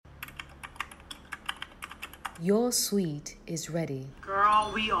Your suite is ready.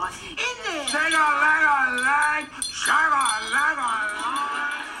 Girl, we are in there. Shake a leg a leg. Shake a leg a leg.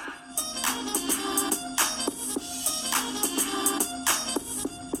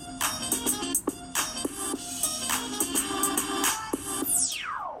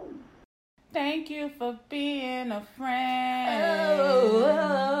 Thank you for being a friend.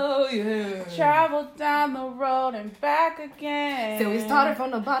 Oh, yeah. Travel down the road and back again. So we started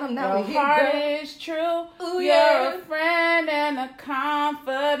from the bottom, now Your we here, heart girl. is true. Ooh, You're yeah. a friend and a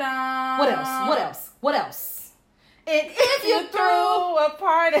confidant. What else? What else? What else? And if you threw a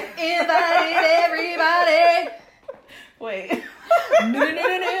party, invited everybody. Wait. No.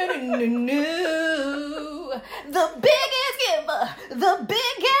 The biggest giver, the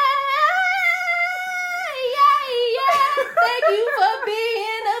biggest. Yeah. Thank you for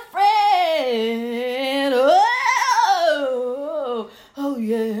being a friend. Oh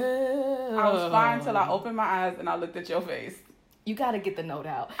yeah. I was fine till I opened my eyes and I looked at your face. You gotta get the note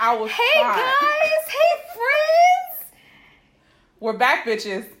out. I was Hey fine. guys, hey friends. We're back,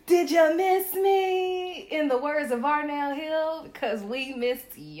 bitches. Did you miss me? In the words of Arnell Hill, because we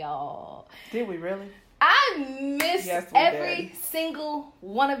missed y'all. Did we really? I missed Yes, we every did. single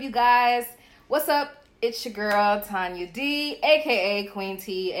one of you guys. What's up? It's your girl, Tanya D, a.k.a. Queen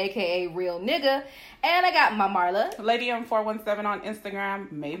T, a.k.a. Real Nigga. And I got my Marla. Lady M417 on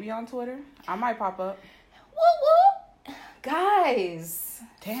Instagram, maybe on Twitter. I might pop up. Woo woo. Guys,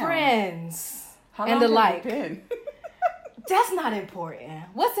 Damn. friends, How and long the has like. it been? That's not important.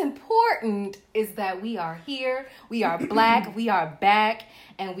 What's important is that we are here, we are black, we are back,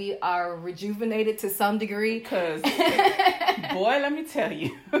 and we are rejuvenated to some degree. Because, boy, let me tell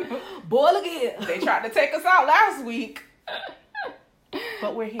you. Boy, look at They tried to take us out last week.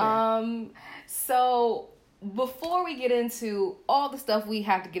 But we're here. So before we get into all the stuff we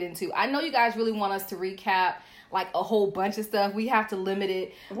have to get into, I know you guys really want us to recap like a whole bunch of stuff. We have to limit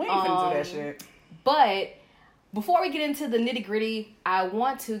it. We ain't finna do that shit. But before we get into the nitty gritty, I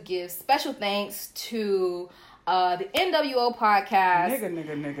want to give special thanks to the NWO podcast.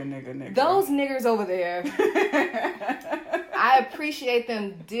 Nigga. Those niggers over there. I appreciate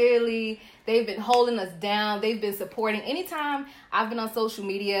them dearly. They've been holding us down. They've been supporting. Anytime I've been on social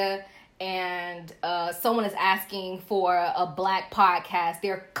media and someone is asking for a black podcast,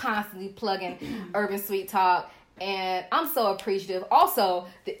 they're constantly plugging Urban Sweet Talk. And I'm so appreciative. Also,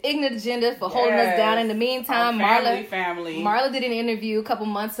 the Ignorant Agenda for holding us down. In the meantime, Marla did an interview a couple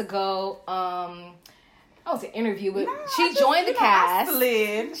months ago. I was an interview, but she joined the cast.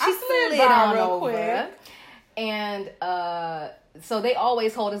 I slid on real over. quick. And so they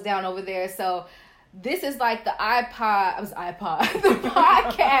always hold us down over there. So this is like the the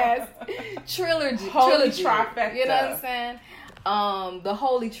podcast trilogy. Trifecta. You know what I'm saying? The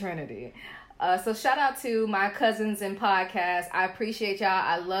Holy Trinity. So shout out to my cousins in podcast. I appreciate y'all.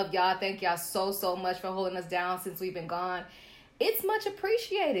 I love y'all. Thank y'all so much for holding us down since we've been gone. It's much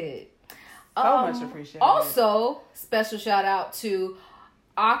appreciated. Much appreciated. Also, special shout out to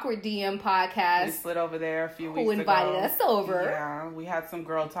Awkward DM podcast. We slid over there a few weeks ago. Who invited us over. Yeah, we had some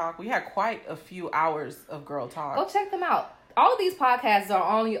girl talk. We had quite a few hours of girl talk. Go check them out. All of these podcasts are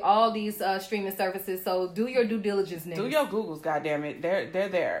on all these streaming services, so do your due diligence, niggas. Do your Googles, goddammit. They're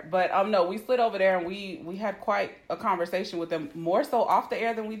there. But no, we slid over there and we had quite a conversation with them, more so off the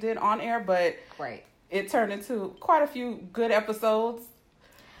air than we did on air, but right. It turned into quite a few good episodes.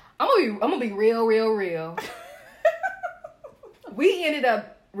 I'm gonna be real. We ended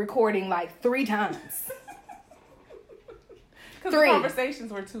up recording like 3 times. Because the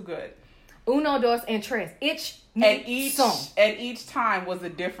conversations were too good. Uno, dos, and tres. Each time was a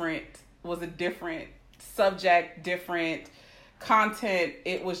different subject, different content.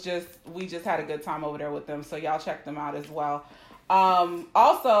 It was we just had a good time over there with them. So y'all check them out as well.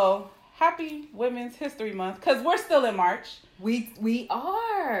 Also, happy Women's History Month, because we're still in March. We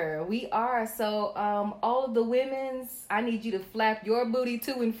are. So all of the women's, I need you to flap your booty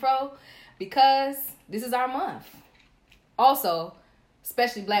to and fro, because this is our month. Also,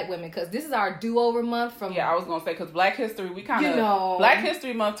 especially black women, because this is our do-over month from... Yeah, I was going to say, because Black History, we kind of... Black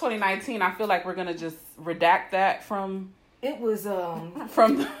History Month 2019, I feel like we're going to just redact that from... It was...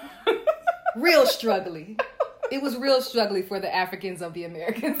 from... real struggly. It was real struggly for the Africans of the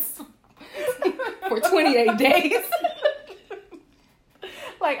Americans. For 28 days.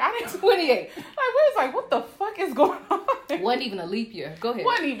 Like, I didn't... 28. Like, we was like, what the fuck is going on? Wasn't even a leap year. Go ahead.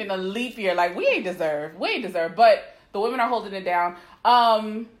 Wasn't even a leap year. Like, we ain't deserve. But... The women are holding it down.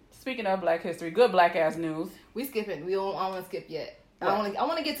 Speaking of Black History, good black ass news. We skipping. I don't want to skip yet. What? I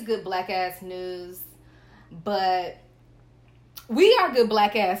want to get to good black ass news, but We are good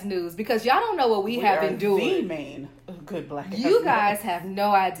black ass news because y'all don't know what we have endured. The main good black ass You guys have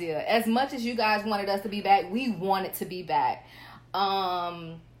no idea. As much as you guys wanted us to be back, we wanted to be back.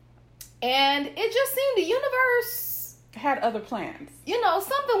 And it just seemed the universe had other plans. You know,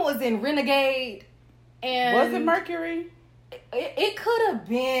 something was in Renegade. And was it Mercury? It could have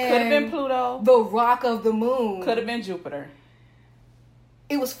been. Could have been Pluto. The rock of the moon. Could have been Jupiter.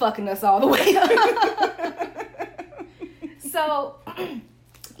 It was fucking us all the way up. So,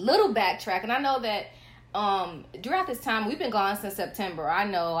 little backtrack, and I know that throughout this time, we've been gone since September. I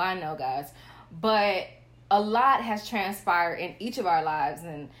know, guys. But a lot has transpired in each of our lives,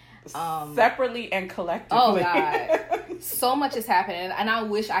 and separately and collectively. Oh, God. So much has happened, and I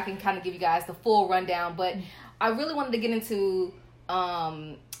wish I can kind of give you guys the full rundown, but I really wanted to get into...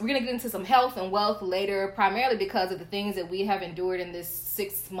 we're going to get into some health and wealth later, primarily because of the things that we have endured in this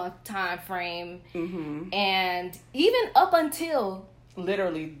 6-month time frame. Mm-hmm. And even up until...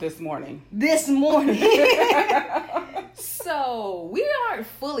 literally this morning. So, we aren't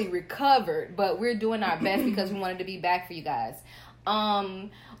fully recovered, but we're doing our best because we wanted to be back for you guys.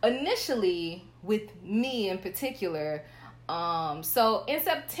 Initially, with me in particular, so in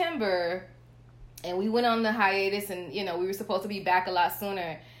September... and we went on the hiatus and, you know, we were supposed to be back a lot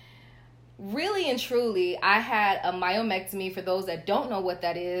sooner. Really and truly, I had a myomectomy. For those that don't know what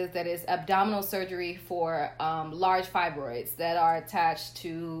that is abdominal surgery for large fibroids that are attached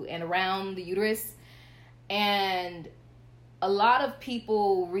to and around the uterus. And a lot of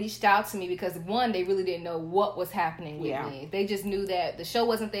people reached out to me because, one, they really didn't know what was happening with me. They just knew that the show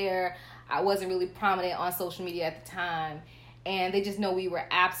wasn't there. I wasn't really prominent on social media at the time. And they just know we were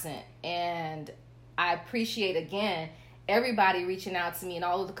absent. And I appreciate, again, everybody reaching out to me and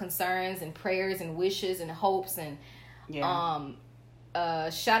all of the concerns and prayers and wishes and hopes. And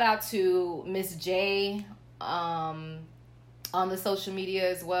shout out to Miss J on the social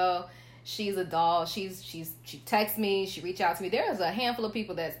media as well. She's a doll. She texts me. She reached out to me. There's a handful of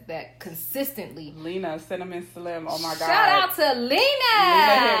people that consistently. Lena, Cinnamon Slim. Oh my God. Shout out to Lena.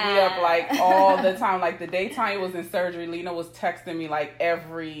 Lena hit me up like all the time. Like the day Tanya was in surgery, Lena was texting me like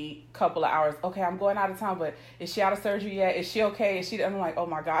every couple of hours. Okay, I'm going out of town, but is she out of surgery yet? Is she okay? I'm like, oh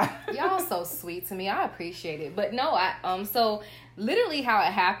my God. Y'all so sweet to me. I appreciate it. But no, so literally how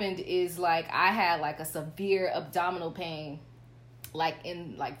it happened is like I had like a severe abdominal pain. Like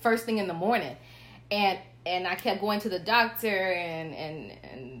first thing in the morning, and I kept going to the doctor and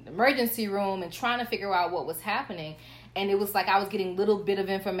emergency room and trying to figure out what was happening, and it was like I was getting little bit of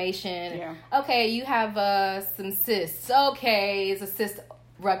information. Yeah. Okay, you have some cysts. Okay, it's a cyst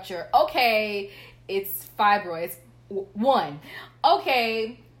rupture. Okay, it's fibroids. 1.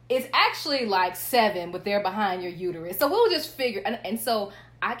 Okay, it's actually like 7, but they're behind your uterus. So we'll just figure. And so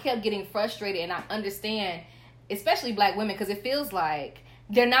I kept getting frustrated, and I understand. Especially black women, because it feels like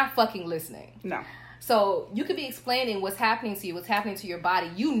they're not fucking listening. No. So you could be explaining what's happening to you, what's happening to your body.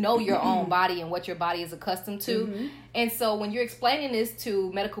 You know your own body and what your body is accustomed to. Mm-hmm. And so when you're explaining this to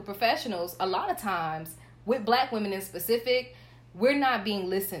medical professionals, a lot of times, with black women in specific, we're not being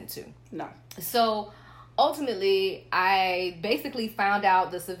listened to. No. So ultimately, I basically found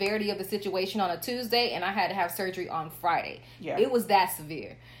out the severity of the situation on a Tuesday, and I had to have surgery on Friday. Yeah. It was that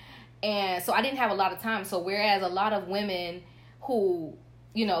severe. And so I didn't have a lot of time. So whereas a lot of women who,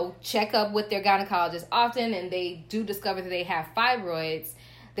 you know, check up with their gynecologist often and they do discover that they have fibroids,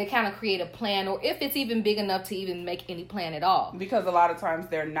 they kind of create a plan, or if it's even big enough to even make any plan at all. Because a lot of times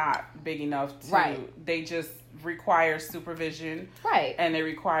they're not big enough to, right. They just require supervision. Right. And they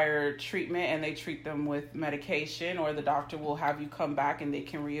require treatment, and they treat them with medication, or the doctor will have you come back and they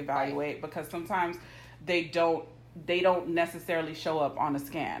can reevaluate. Right. Because sometimes they don't necessarily show up on a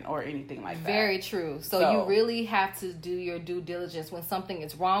scan or anything like that. Very true. So you really have to do your due diligence when something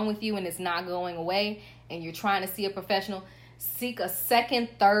is wrong with you and it's not going away and you're trying to see a professional. Seek a second,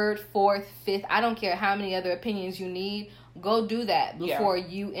 third, fourth, fifth. I don't care how many other opinions you need. Go do that before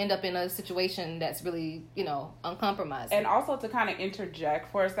you end up in a situation that's really, you know, uncompromising. And also to kind of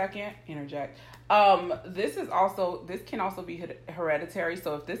interject for a second. This can also be hereditary.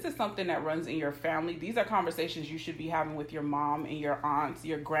 So if this is something that runs in your family, these are conversations you should be having with your mom and your aunts,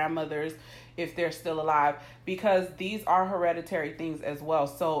 your grandmothers, if they're still alive, because these are hereditary things as well.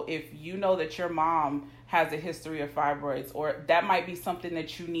 So if you know that your mom has a history of fibroids, or that might be something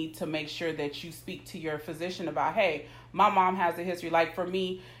that you need to make sure that you speak to your physician about. Hey, my mom has a history. Like for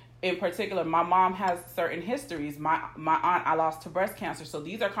me, in particular, my mom has certain histories. My aunt, I lost to breast cancer. So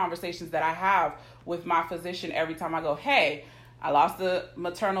these are conversations that I have with my physician every time I go, hey, I lost the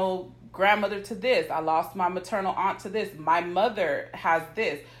maternal grandmother to this. I lost my maternal aunt to this. My mother has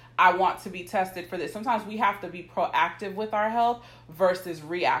this. I want to be tested for this. Sometimes we have to be proactive with our health versus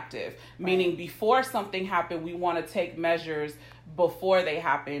reactive, meaning before something happened, we want to take measures before they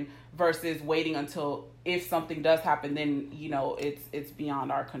happen versus waiting until if something does happen, then, you know, it's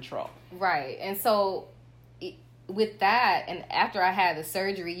beyond our control. Right. And so with that, and after I had the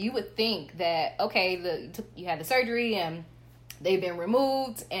surgery, you would think that, okay, you had the surgery and they've been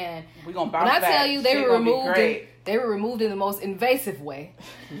removed, and we're gonna bounce back. When I tell you they were removed in the most invasive way.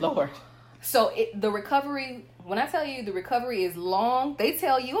 Lord. So the recovery, when I tell you the recovery is long, they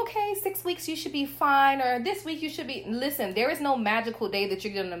tell you, okay, 6 weeks you should be fine, or this week you should be. Listen, there is no magical day that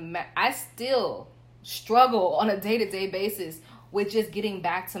you're gonna. I still struggle on a day-to-day basis with just getting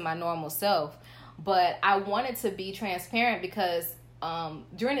back to my normal self. But I wanted to be transparent because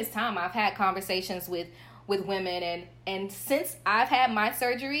during this time I've had conversations with women, and since I've had my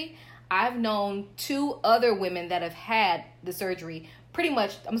surgery, I've known 2 other women that have had the surgery pretty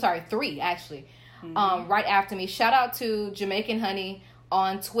much, 3 actually, right after me. Shout out to Jamaican Honey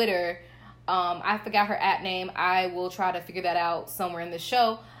on Twitter. I forgot her @ name. I will try to figure that out somewhere in the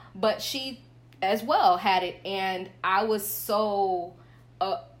show. But she as well had it, and I was so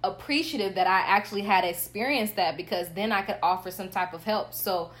appreciative that I actually had experienced that, because then I could offer some type of help.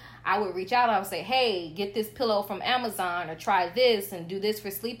 So I would reach out, I would say, hey, get this pillow from Amazon, or try this and do this for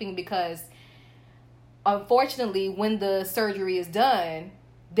sleeping, because unfortunately when the surgery is done,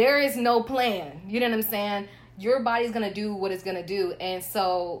 there is no plan. You know what I'm saying? Your body's going to do what it's going to do. And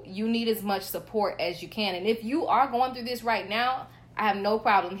so you need as much support as you can. And if you are going through this right now, I have no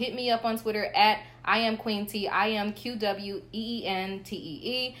problem. Hit me up on Twitter at I am Queen T. I am QWEENTEE.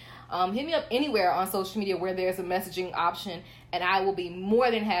 Hit me up anywhere on social media where there's a messaging option, and I will be more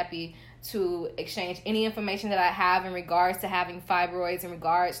than happy to exchange any information that I have in regards to having fibroids, in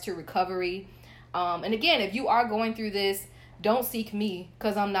regards to recovery. And again, if you are going through this, don't seek me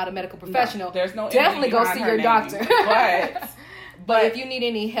because I'm not a medical professional. No, there's no definitely go see your doctor. But if you need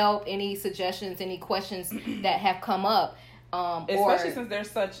any help, any suggestions, any questions that have come up, especially since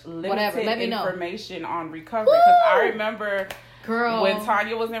there's such limited information on recovery, because I remember when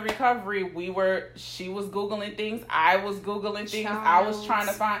Tanya was in recovery, she was Googling things, I was Googling things, I was trying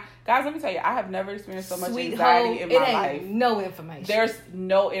to find. Guys, let me tell you, I have never experienced so much anxiety in my life. No information. There's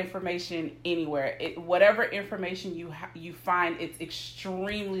no information anywhere. Whatever information you find, it's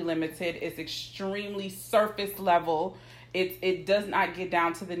extremely limited. It's extremely surface level. It does not get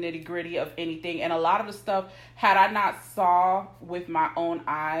down to the nitty gritty of anything. And a lot of the stuff, had I not saw with my own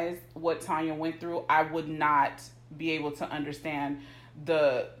eyes what Tanya went through, I would not be able to understand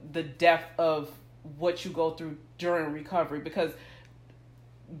the depth of what you go through during recovery. Because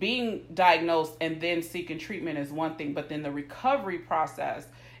being diagnosed and then seeking treatment is one thing, but then the recovery process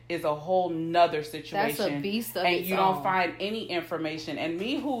is a whole nother situation. That's a beast of and you don't find any information. And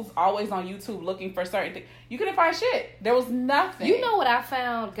me, who's always on YouTube looking for certain things, you couldn't find shit. There was nothing. You know what I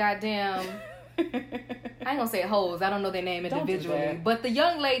found? Goddamn. I ain't gonna say hoes. I don't know their name individually, but the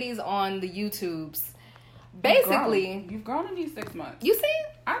young ladies on the YouTubes, basically, you've grown in these 6 months. You see?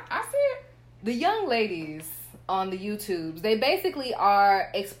 I see it. The young ladies on the YouTubes, they basically are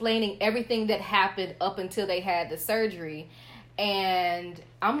explaining everything that happened up until they had the surgery. And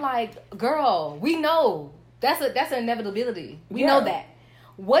I'm like, girl, we know that's an inevitability. We know that.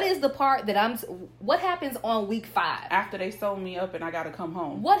 What is the part that what happens on week 5? After they sew me up and I got to come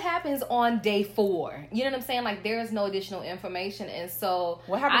home. What happens on day 4? You know what I'm saying? Like, there is no additional information. And so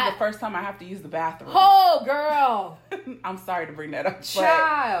what happens the first time I have to use the bathroom? Oh, girl. I'm sorry to bring that up.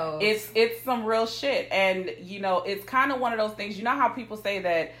 Child. But it's some real shit. And, you know, it's kind of one of those things. You know how people say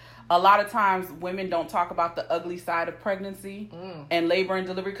that a lot of times women don't talk about the ugly side of pregnancy and labor and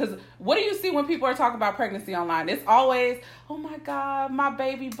delivery? Because what do you see when people are talking about pregnancy online? It's always, oh my God, my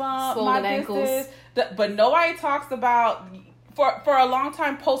baby bump, swollen my ankles. But nobody talks about, for a long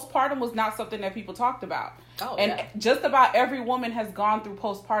time, postpartum was not something that people talked about. Just about every woman has gone through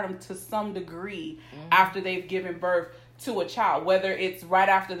postpartum to some degree after they've given birth to a child, whether it's right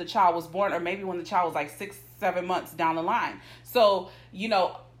after the child was born or maybe when the child was like 6-7 months down the line. So, you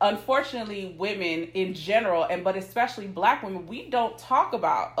know, unfortunately, women in general, but especially Black women, we don't talk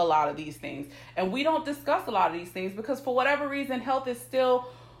about a lot of these things. And we don't discuss a lot of these things because for whatever reason, health is still,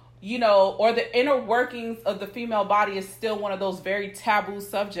 you know, or the inner workings of the female body is still one of those very taboo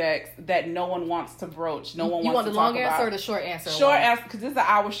subjects that no one wants to broach. No one wants to talk about. You want the long answer or the short answer? Short answer, because this is an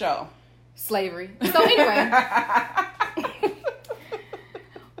hour show. Slavery. So anyway.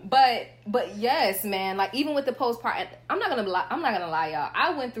 But yes, man, like even with the postpartum, I'm not gonna lie, y'all.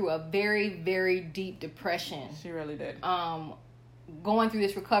 I went through a very, very deep depression. She really did. Going through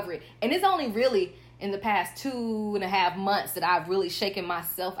this recovery. And it's only really in the past 2.5 months that I've really shaken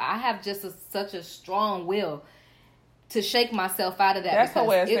myself. I have just such a strong will to shake myself out of that. That's her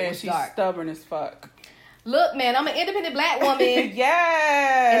way of saying she's dark. Stubborn as fuck. Look, man, I'm an independent black woman.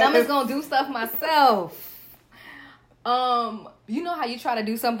 Yes. And I'm just gonna do stuff myself. You know how you try to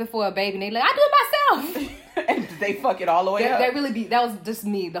do something for a baby and they like, I do it myself. And they fuck it all the way up. That was just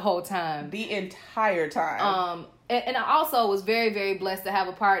me the whole time. The entire time. And I also was very, very blessed to have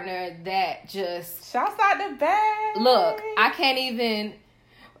a partner that just... Shouts out to Bay. Look, I can't even...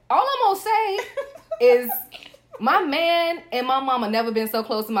 All I'm gonna say is my man and my mama never been so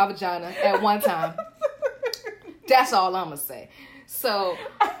close to my vagina at one time. That's all I'm gonna say. So,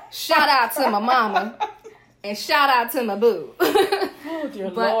 shout out to my mama and shout out to my boo. Oh, dear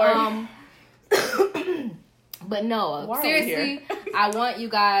Lord. But no, seriously, I want you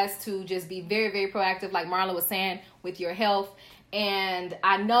guys to just be very, very proactive, like Marla was saying, with your health. And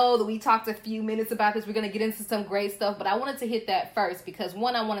I know that we talked a few minutes about this. We're going to get into some great stuff, but I wanted to hit that first because,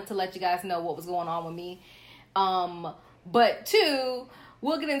 one, I wanted to let you guys know what was going on with me. But two,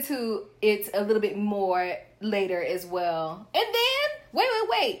 we'll get into it a little bit more later as well. And then,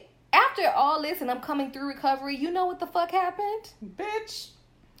 wait. After all this and I'm coming through recovery, you know what the fuck happened? Bitch.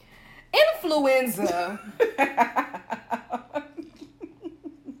 Influenza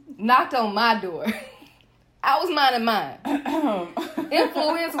knocked on my door. I was minding mine.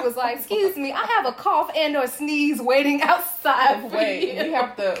 Influenza was like, excuse me, I have a cough and or sneeze waiting outside for you.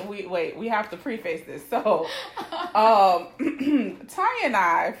 We have to preface this. So, Tanya and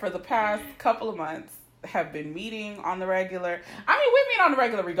I, for the past couple of months, have been meeting on the regular. I mean, we meet on the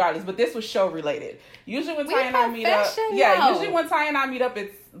regular regardless, but this was show related. Usually when Tanya and I meet up,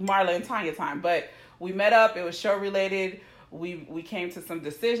 it's Marla and Tanya time. But we met up, it was show related. We came to some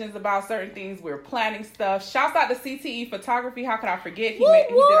decisions about certain things. We were planning stuff. Shouts out to CTE Photography. How could I forget? He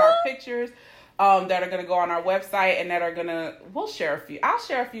did our pictures that are gonna go on our website and that are we'll share a few. I'll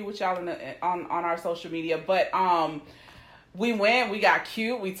share a few with y'all on our social media. But we went, we got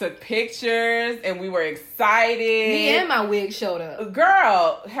cute, we took pictures, and we were excited. Me and my wig showed up.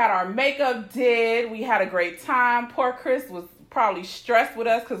 Girl, had our makeup did. We had a great time. Poor Chris was probably stressed with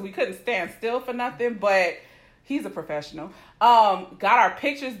us because we couldn't stand still for nothing, but he's a professional. Got our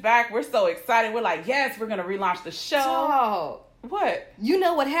pictures back. We're so excited. We're like, yes, we're going to relaunch the show. Dog. What? You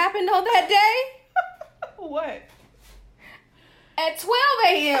know what happened on that day? What? At 12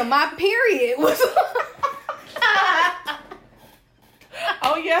 a.m., my period was...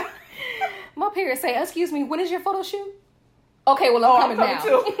 Oh, yeah. My period say, excuse me, when is your photo shoot? Okay, well, I'm coming now.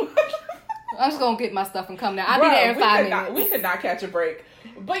 Too. I'm just going to get my stuff and come now. I'll be there in 5 minutes. We could not catch a break.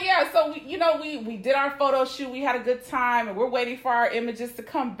 But yeah, so we did our photo shoot. We had a good time, and we're waiting for our images to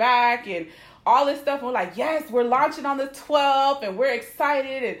come back and all this stuff. And we're like, yes, we're launching on the 12th, and we're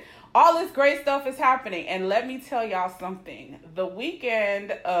excited, and all this great stuff is happening. And let me tell y'all something. The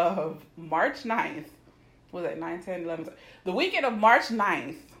weekend of March 9th, was that 9, 10, 11? The weekend of March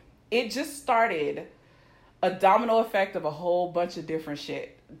 9th, it just started a domino effect of a whole bunch of different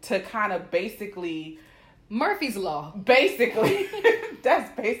shit to kind of basically... Murphy's Law. Basically. That's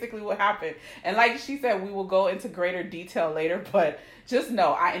basically what happened. And like she said, we will go into greater detail later, but just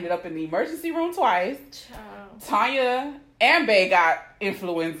know I ended up in the emergency room twice. Child. Tanya and Bae got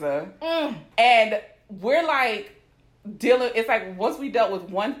influenza. And we're like... it's like once we dealt with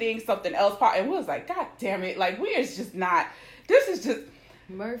one thing, something else popped, and we was like, God damn it, like we is just not, this is just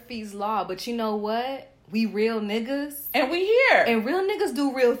Murphy's Law. But you know what, we real niggas, and we here, and real niggas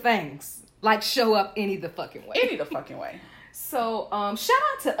do real things, like show up any the fucking way. So shout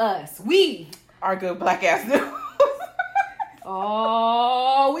out to us, we are good black ass news.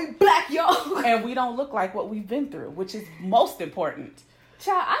 Oh, we black, y'all, and we don't look like what we've been through, which is most important.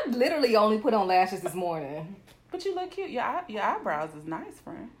 Child, I literally only put on lashes this morning. But you look cute. Your eyebrows is nice,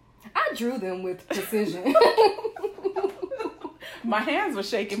 friend. I drew them with precision. My hands were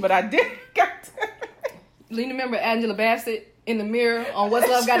shaking, but I did. You remember Angela Bassett in the mirror on What's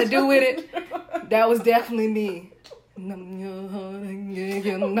Love Got to Do with It? That was definitely me. Bye,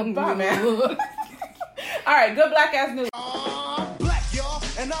 man. All right, good black ass news. Black, y'all,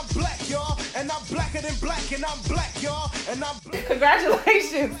 and I'm black, y'all, and I'm blacker than black, and I'm black, y'all, and I'm black.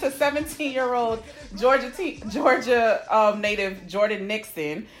 Congratulations to 17-year-old Georgia native Jordan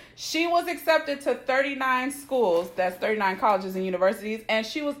Nixon. She was accepted to 39 schools, that's 39 colleges and universities, and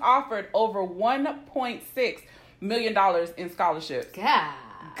she was offered over $1.6 million in scholarships.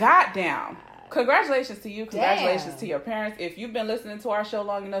 God damn. Congratulations to you. Congratulations Damn. to your parents. If you've been listening to our show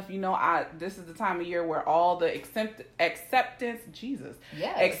long enough, you know this is the time of year where all the acceptance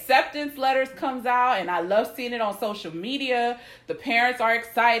letters comes out, and I love seeing it on social media. The parents are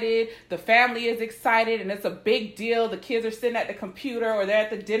excited, the family is excited, and it's a big deal. The kids are sitting at the computer or they're at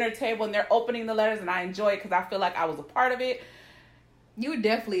the dinner table and they're opening the letters, and I enjoy it because I feel like I was a part of it. You were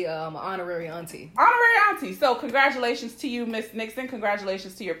definitely an honorary auntie. So congratulations to you, Miss Nixon.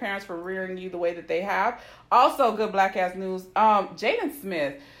 Congratulations to your parents for rearing you the way that they have. Also, good black ass news. Jaden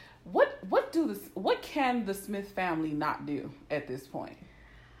Smith. What can the Smith family not do at this point?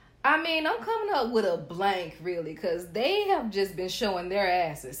 I mean, I'm coming up with a blank, really, because they have just been showing their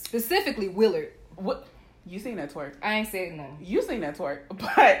asses. Specifically, Willard. What? You seen that twerk? I ain't saying nothing. You seen that twerk.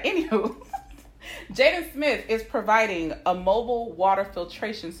 But anywho, Jaden Smith is providing a mobile water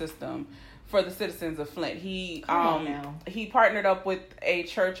filtration system for the citizens of Flint. He partnered up with a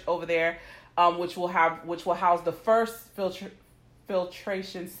church over there, which will house the first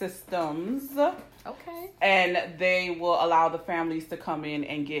filtration systems. Okay. And they will allow the families to come in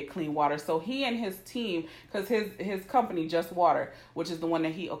and get clean water. So he and his team, because his company, Just Water, which is the one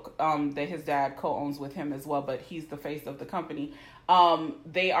that that his dad co-owns with him as well, but he's the face of the company.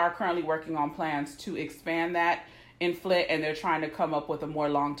 They are currently working on plans to expand that in Flint, and they're trying to come up with a more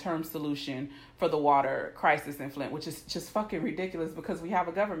long-term solution for the water crisis in Flint, which is just fucking ridiculous because we have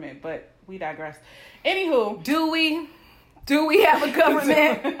a government, but we digress. Anywho. Do we have a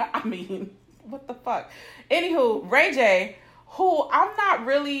government? I mean, what the fuck? Anywho, Ray J, who I'm not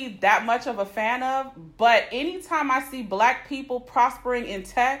really that much of a fan of, but anytime I see black people prospering in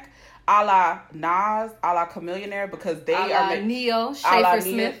tech, a la Nas, a la Chameleonaire, because they are Neo Schaefer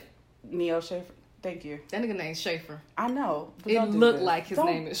Smith. Neo Schaefer. Thank you. That nigga name's Schaefer. I know. It looked like his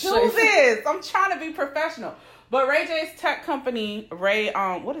name is Schaefer. Do this. I'm trying to be professional. But Ray J's tech company,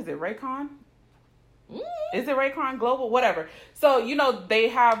 what is it? Raycon? Is it Raycon Global? Whatever. So, they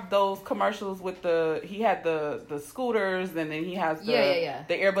have those commercials with he had the scooters, and then he has the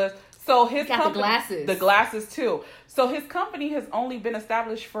earbuds. So his company, the glasses too. So his company has only been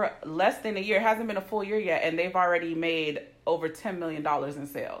established for less than a year. It hasn't been a full year yet, and they've already made over $10 million in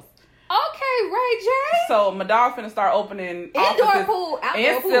sales. Okay, Ray J. So my dog finna start opening offices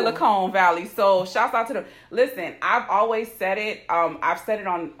in Silicon Valley. So shouts out to them. Listen, I've always said it. I've said it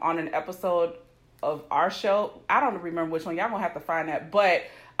on an episode of our show. I don't remember which one. Y'all gonna have to find that. But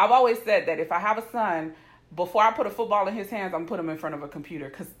I've always said that if I have a son, before I put a football in his hands, I'm gonna put him in front of a computer,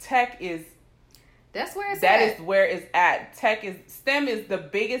 because that's where it's at. That is where it's at. STEM is the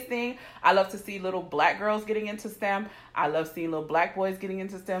biggest thing. I love to see little black girls getting into STEM. I love seeing little black boys getting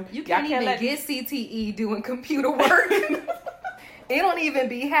into STEM. You can't even get CTE doing computer work. It don't even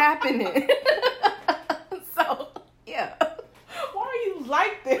be happening. So, yeah. Why are you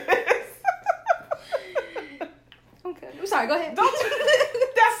like this? Okay. I'm sorry, go ahead.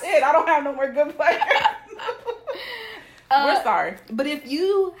 That's it. I don't have no more good players. We're sorry. But if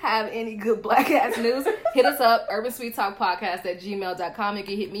you have any good black ass news, hit us up, urbansweettalkpodcast@gmail.com. You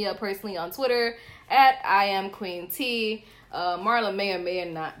can hit me up personally on Twitter @IamQueenT. Marla may or may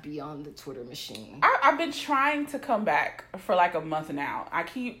not be on the Twitter machine. I've been trying to come back for like a month now. I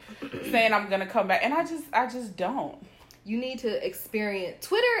keep saying I'm gonna come back, and I just don't. You need to experience.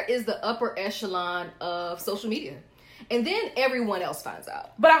 Twitter is the upper echelon of social media. And then everyone else finds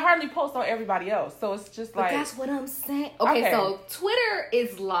out. But I hardly post on everybody else. So it's just like... But that's what I'm saying. Okay, so Twitter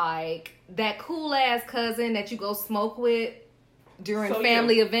is like that cool ass cousin that you go smoke with during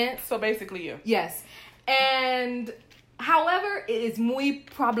family events. So basically you. Yes. And however, it is muy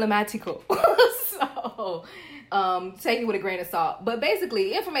problemático. So take it with a grain of salt. But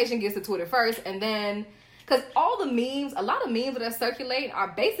basically, information gets to Twitter first, and then... Because all the memes, a lot of memes that circulate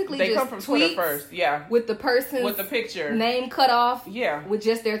are basically they just come from Twitter first, yeah. With the person's with the picture name cut off, yeah, with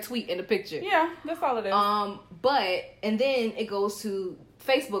just their tweet in the picture, yeah. That's all it is. And then it goes to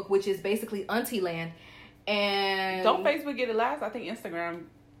Facebook, which is basically Auntie Land. And don't Facebook get it last? I think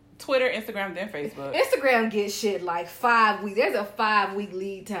Twitter, Instagram, then Facebook. Instagram gets shit like 5 weeks. There's a 5-week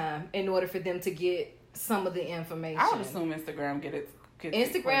lead time in order for them to get some of the information. I would assume Instagram get it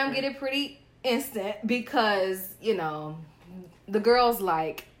pretty instant because the girls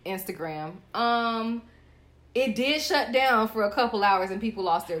like Instagram. It did shut down for a couple hours and people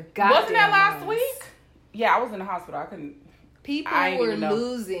lost their goddamn Wasn't that last minds. week? Yeah, I was in the hospital. I couldn't. People were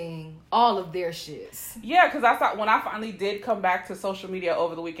losing all of their shits. Yeah, because I saw when I finally did come back to social media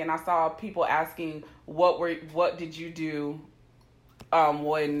over the weekend, I saw people asking what did you do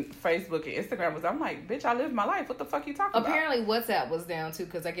when Facebook and Instagram was. I'm like, bitch, I lived my life. What the fuck you talking Apparently WhatsApp was down too,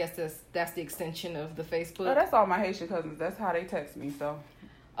 because I guess that's the extension of the Facebook. Oh, that's all my Haitian cousins. That's how they text me. So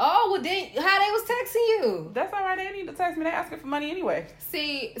Oh, well, then how they was texting you? That's all right. They need to text me. They asking for money anyway.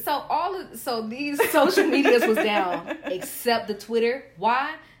 See, so these social medias was down, except the Twitter.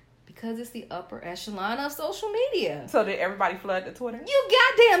 Why? Because it's the upper echelon of social media. So did everybody flood the Twitter? You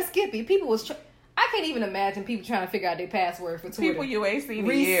goddamn Skippy. People was... I can't even imagine people trying to figure out their password for Twitter. People you ain't seen in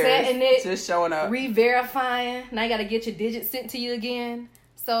resetting years. it, just showing up. Re-verifying. Now you got to get your digits sent to you again.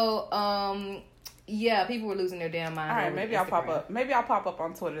 So, yeah, people were losing their damn mind. All right, maybe I'll pop Instagram. up. Maybe I'll pop up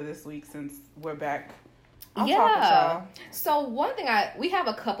on Twitter this week since we're back. I'll yeah. talk with y'all. So one thing we have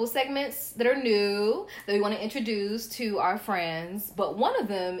a couple segments that are new that we want to introduce to our friends, but one of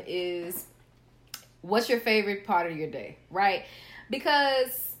them is, what's your favorite part of your day, right?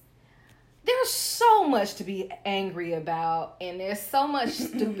 Because there's so much to be angry about, and there's so much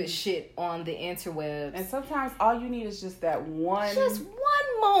stupid shit on the interwebs. And sometimes all you need is just that one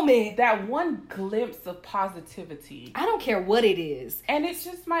moment. That one glimpse of positivity. I don't care what it is. And it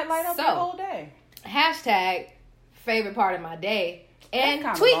just might light up your whole day. Hashtag favorite part of my day. And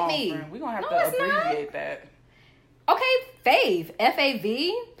That's tweet long, me. Friend. We're going to have to abbreviate that. Okay, fave.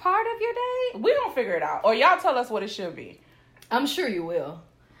 F-A-V part of your day? We don't figure it out. Or y'all tell us what it should be. I'm sure you will.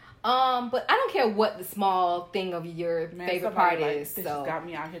 But I don't care what the small thing of your favorite part is. This So got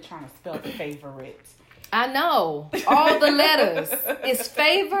me out here trying to spell favorite. I know. All the letters. It's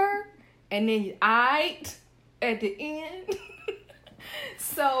favor and then you "ite" at the end.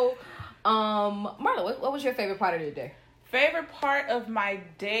 So, Marla, what was your favorite part of your day? Favorite part of my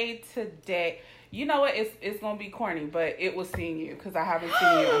day today. You know what? It's gonna be corny, but it was seeing you because I haven't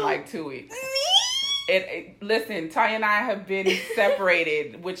seen you in like 2 weeks. Listen, Tanya and I have been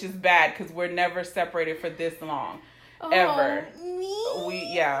separated, which is bad because we're never separated for this long, ever. It's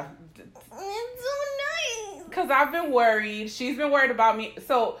so nice. Because I've been worried. She's been worried about me.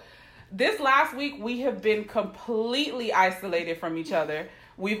 So this last week we have been completely isolated from each other.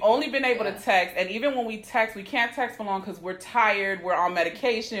 We've only been able to text, and even when we text, we can't text for long because we're tired, we're on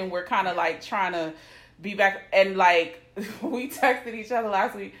medication, we're kind of like trying to be back, and like we texted each other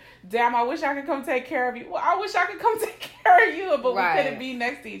last week. Damn, I wish I could come take care of you. Well, I wish I could come take care of you, but we couldn't be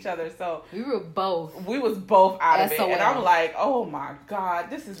next to each other. So we was both out of it. SOL. And I'm like, oh my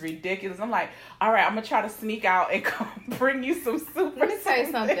God, this is ridiculous. I'm like, all right, I'm going to try to sneak out and come bring you some soup. Let me tell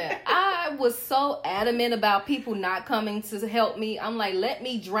you something. I was so adamant about people not coming to help me. I'm like, let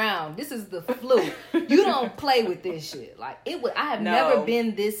me drown. This is the flu. You don't play with this shit. Like I have never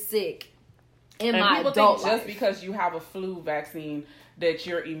been this sick in my adult life. People think just because you have a flu vaccine that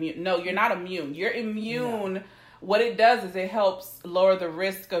you're immune. No, you're not immune. You're immune. No. What it does is it helps lower the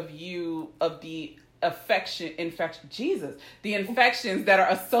risk of the the infections that are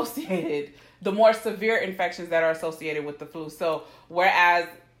associated, the more severe infections that are associated with the flu. So whereas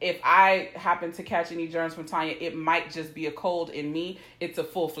if I happen to catch any germs from Tanya, it might just be a cold in me. It's a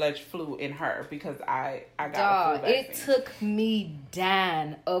full-fledged flu in her because I got a flu vaccine. It took me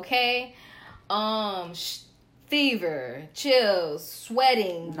down, okay? Fever, chills,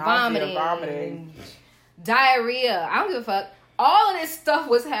 sweating, vomiting, diarrhea. I don't give a fuck. All of this stuff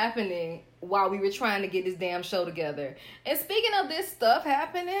was happening while we were trying to get this damn show together. And speaking of this stuff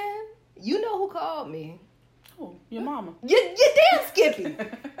happening, you know who called me? Oh, your mama. You damn Skippy.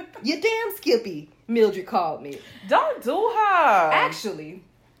 You damn Skippy. Mildred called me. Don't do her. Actually,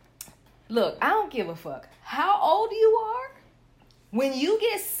 look, I don't give a fuck how old you are. When you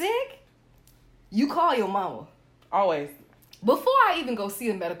get sick, you call your mama. Always. Before I even go see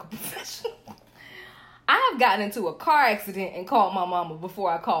a medical professional, I have gotten into a car accident and called my mama before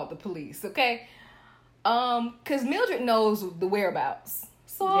I called the police, okay? Because Mildred knows the whereabouts.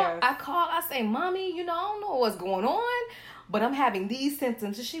 So yes. I call, I say, Mommy, I don't know what's going on, but I'm having these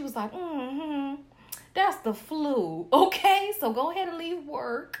symptoms. And she was like, that's the flu, okay? So go ahead and leave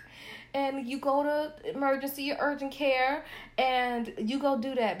work. And you go to emergency or urgent care, and you go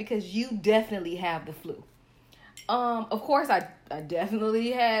do that because you definitely have the flu. Of course, I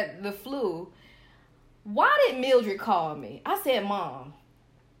definitely had the flu. Why did Mildred call me? I said, Mom,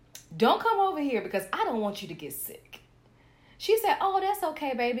 don't come over here because I don't want you to get sick. She said, oh, that's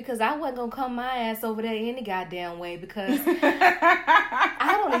okay, baby, because I wasn't going to come my ass over there any goddamn way because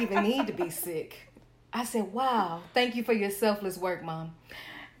I don't even need to be sick. I said, wow, thank you for your selfless work, Mom.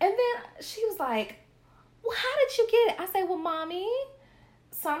 And then she was like, well, how did you get it? I said, well, Mommy,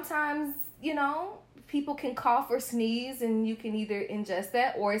 sometimes, people can cough or sneeze and you can either ingest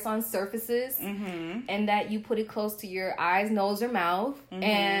that or it's on surfaces and that you put it close to your eyes, nose, or mouth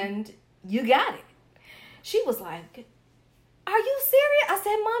and you got it. She was like, are you serious? I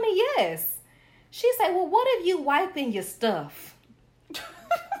said, Mommy, yes. She said, well, what if you wiping your stuff?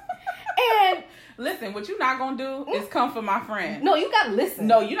 And Listen, what you not gonna do is come for my friend. No, you gotta listen.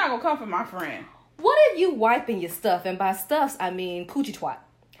 No, you're not gonna come for my friend. What if you wiping your stuff, and by stuffs I mean coochie twat?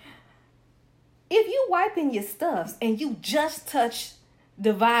 If you wiping your stuffs and you just touch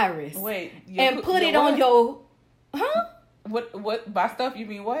the virus, and put it on your, What by stuff you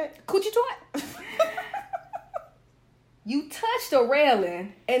mean what? Coochie twat. You touched a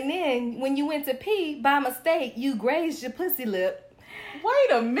railing, and then when you went to pee by mistake, you grazed your pussy lip.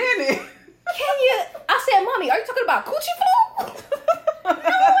 Wait a minute. Can you? I said, Mommy, are you talking about coochie flu? No, it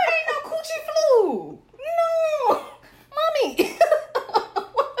ain't no coochie flu. No, Mommy.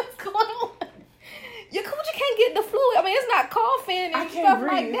 What's going on? Your coochie can't get the flu. I mean, it's not coughing and stuff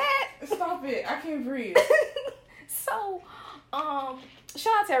breathe. like that. Stop it. I can't breathe. So,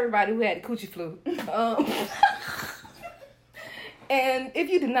 shout out to everybody who had the coochie flu. And if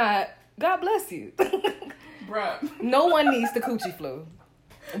you did not, God bless you. Bruh. No one needs the coochie flu.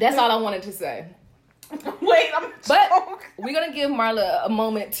 That's all I wanted to say. Wait, But we're going to give Marla a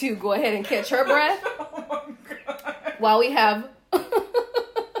moment to go ahead and catch her breath. Oh my God. While we have I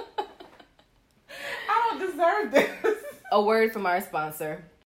don't deserve this. a word from our sponsor.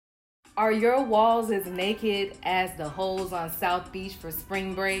 Are your walls as naked as the holes on South Beach for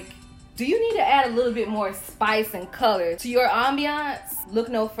spring break? Do you need to add a little bit more spice and color to your ambiance? Look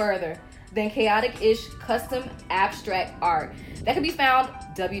no further than Chaotic-ish Custom Abstract Art. That can be found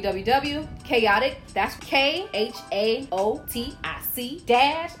www.chaotic, that's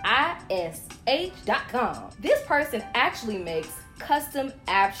KHAOTIC-ISH.com. This person actually makes custom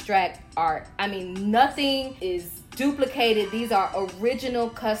abstract art. I mean, nothing is duplicated. These are original,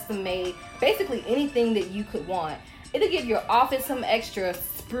 custom made, basically anything that you could want. It'll give your office some extra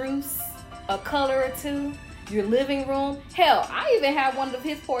spruce, a color or two, your living room. Hell, I even have one of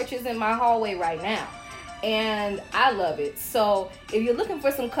his portraits in my hallway right now, and I love it. So if you're looking for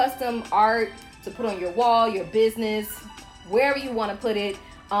some custom art to put on your wall, your business, wherever you want to put it,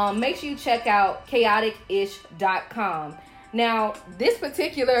 make sure you check out chaotic-ish.com. Now, this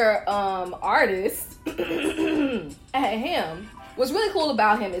particular artist, what's really cool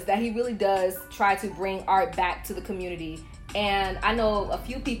about him is that he really does try to bring art back to the community. And I know a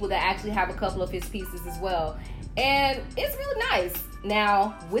few people that actually have a couple of his pieces as well. And it's really nice.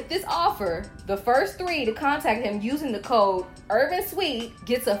 Now, with this offer, the first 3 to contact him using the code URBANSUITE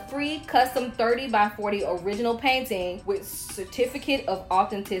gets a free custom 30x40 original painting with certificate of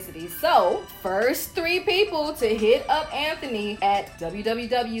authenticity. So, first 3 people to hit up Anthony at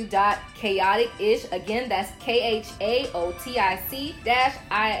www.chaotic-ish, again, that's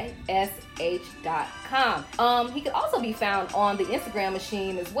KHAOTIC-ISH.com. He could also be found on the Instagram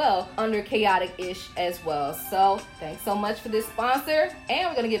machine as well under Chaotic-ish as well. So, thanks so much for this sponsor. And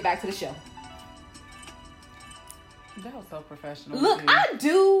we're going to get back to the show. That was so professional. Look, I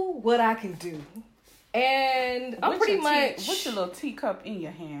do what I can do. And I'm pretty much... What's your little teacup in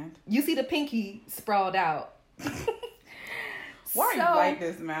your hand? You see the pinky sprawled out. Why are you like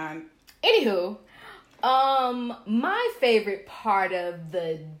this, man? Anywho, my favorite part of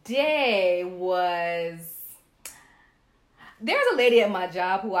the day was... There's a lady at my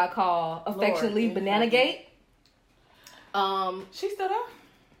job who I call affectionately Banana Gate. She's still there?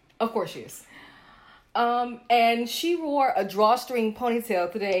 Of course she is. And she wore a drawstring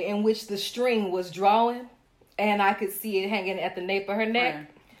ponytail today in which the string was drawing and I could see it hanging at the nape of her neck. Right.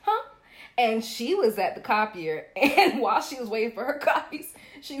 Huh? And she was at the copier, and while she was waiting for her copies,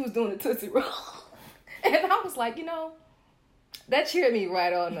 she was doing a Tootsie Roll. And I was like, that cheered me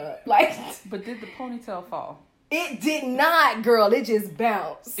right on up. Like, but did the ponytail fall? It did not, girl. It just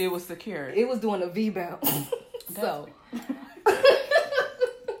bounced. It was secured. It was doing a V bounce. So,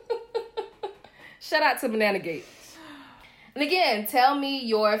 shout out to Banana Gate. And again, tell me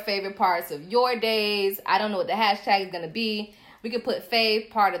your favorite parts of your days. I don't know what the hashtag is going to be. We could put fave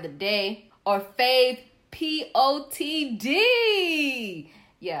part of the day or fave POTD.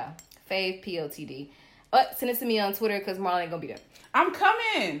 Yeah, fave POTD. But send it to me on Twitter because Marlon ain't going to be there. I'm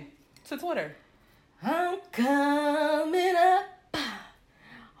coming to Twitter. I'm coming up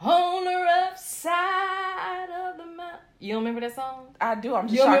on the rough side of the mountain. You don't remember that song? I do. I'm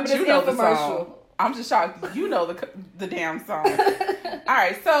just shocked you know the song. I'm just shocked you know the damn song. All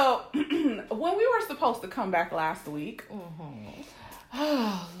right, so when we were supposed to come back last week,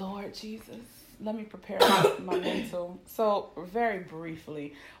 oh, Lord Jesus. Let me prepare my mental. So, very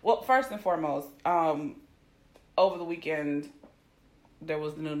briefly. Well, first and foremost, over the weekend, there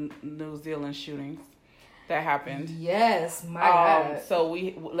was the New Zealand shootings that happened. Yes, my God. So,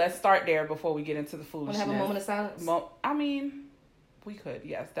 let's start there before we get into the foolishness. Want to have a moment of silence? I mean, we could.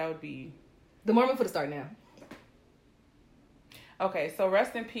 Yes, that would be... The moment for the start now. Okay, so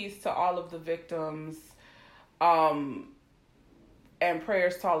rest in peace to all of the victims, and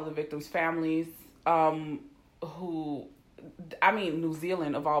prayers to all of the victims' families, New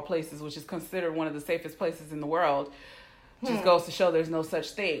Zealand, of all places, which is considered one of the safest places in the world, just goes to show there's no such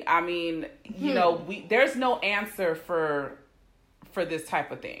thing. I mean, there's no answer for this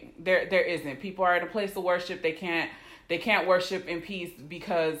type of thing. There isn't. People are in a place of worship. They can't worship in peace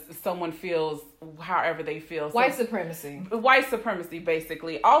because someone feels however they feel. White supremacy,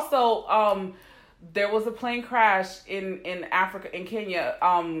 basically. Also, there was a plane crash in Africa, in Kenya.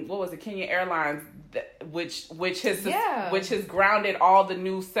 What was it? Kenya Airlines, which has grounded all the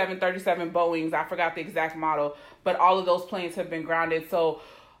new 737 Boeings. I forgot the exact model, but all of those planes have been grounded. So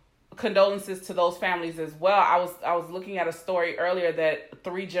condolences to those families as well. I was looking at a story earlier that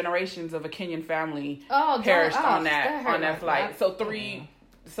 3 generations of a Kenyan family perished on that flight. So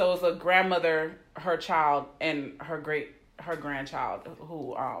so it's a grandmother, her child, and her grandchild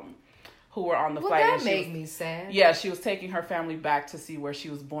who were on the flight. That made me sad. Yeah, she was taking her family back to see where she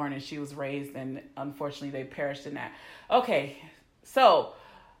was born and she was raised, and unfortunately they perished in that. Okay, so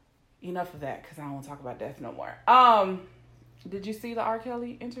enough of that because I don't want to talk about death no more. Did you see the R.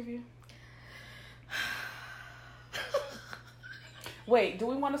 Kelly interview? Wait, do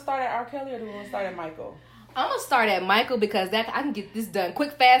we want to start at R. Kelly or do we want to start at Michael? I'm going to start at Michael because I can get this done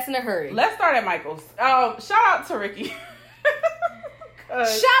quick, fast, in a hurry. Let's start at Michael's. Shout out to Ricky.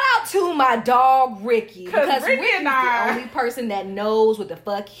 Shout out to my dog, Ricky. Because Ricky Ricky's and I, the only person that knows what the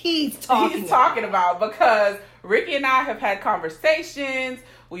fuck he's talking about. Because Ricky and I have had conversations.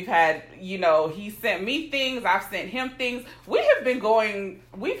 We've had, he sent me things. I've sent him things.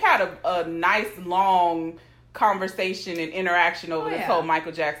 We've had a nice long conversation and interaction over this whole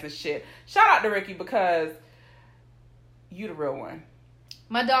Michael Jackson shit. Shout out to Ricky because you the real one.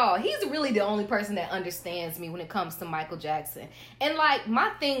 My dog, he's really the only person that understands me when it comes to Michael Jackson. And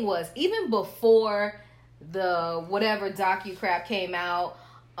my thing was, even before the whatever docu-crap came out,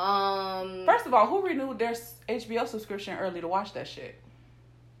 first of all, who renewed their HBO subscription early to watch that shit?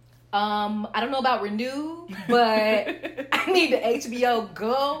 I don't know about renew, but I need the HBO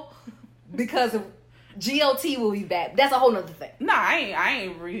Go because of GOT will be back. That's a whole nother thing. Nah, I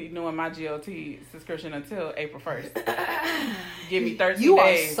ain't renewing my GOT subscription until April 1st. Give me 13 days. You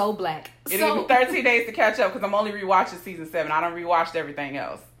are so black. It'll give me 13 days to catch up because I'm only rewatching season 7. I done rewatched everything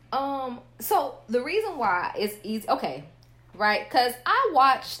else. So the reason why it's easy, okay, right? Because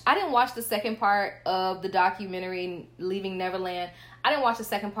I didn't watch the second part of the documentary Leaving Neverland. I didn't watch the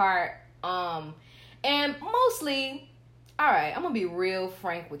second part. And mostly, all right, I'm gonna be real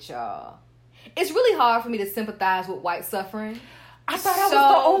frank with y'all. It's really hard for me to sympathize with white suffering. I thought I was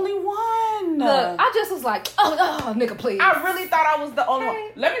the only one. Look, I just was like, oh, nigga, please. I really thought I was the only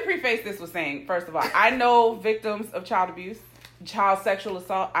one. Let me preface this with saying, first of all, I know victims of child abuse, child sexual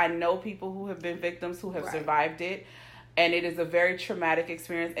assault. I know people who have been victims who have survived it. And it is a very traumatic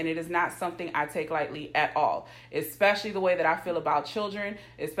experience, and it is not something I take lightly at all. Especially the way that I feel about children,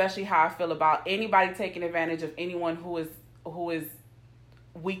 especially how I feel about anybody taking advantage of anyone who is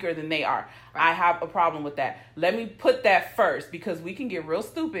weaker than they are. Right. I have a problem with that. Let me put that first because we can get real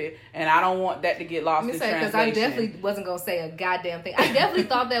stupid, and I don't want that to get lost in translation. Because I definitely wasn't gonna say a goddamn thing. I definitely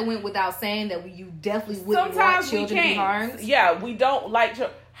thought that went without saying that you definitely wouldn't want children to be harmed. Yeah, we don't like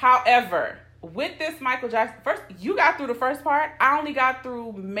children. However, with this Michael Jackson, first, you got through the first part. I only got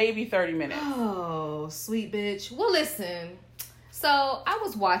through maybe 30 minutes. Oh, sweet bitch. Well, listen. So I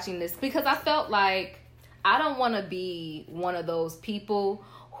was watching this because I felt like I don't want to be one of those people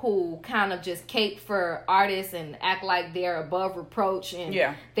who kind of just cape for artists and act like they're above reproach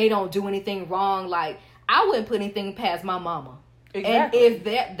and they don't do anything wrong. Like, I wouldn't put anything past my mama. Exactly. And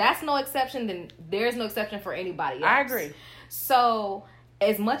if that's no exception, then there's no exception for anybody else. I agree. So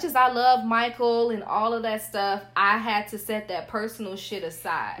as much as I love Michael and all of that stuff, I had to set that personal shit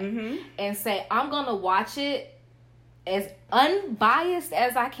aside and say, I'm going to watch it as unbiased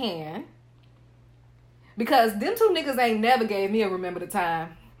as I can. Because them two niggas ain't never gave me a remember the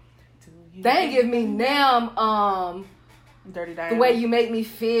time. They ain't give me damn Dirty Diana. The way you make me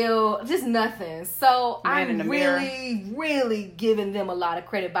feel, just nothing. So I'm really giving them a lot of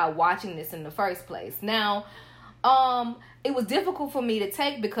credit by watching this in the first place. Now, it was difficult for me to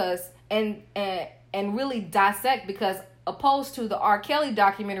take because and really dissect because opposed to the R. Kelly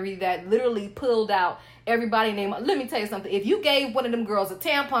documentary that literally pulled out everybody named. Let me tell you something. If you gave one of them girls a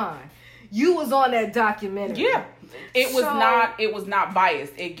tampon, you was on that documentary. Yeah. It was not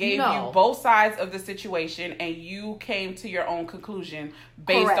biased. It gave you both sides of the situation and you came to your own conclusion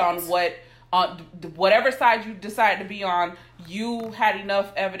based on what on whatever side you decided to be on, you had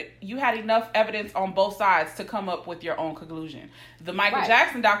enough evidence on both sides to come up with your own conclusion. The Michael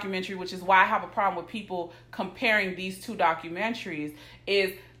Jackson documentary, which is why I have a problem with people comparing these two documentaries,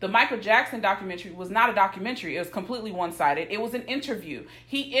 is the Michael Jackson documentary was not a documentary. It was completely one-sided. It was an interview.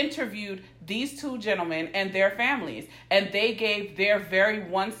 He interviewed these two gentlemen and their families, and they gave their very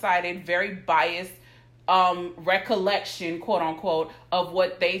one-sided, very biased recollection, quote unquote, of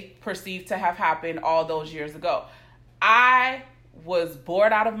what they perceived to have happened all those years ago. I was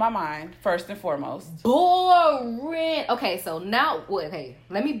bored out of my mind, first and foremost. Boring. Okay, so now, hey,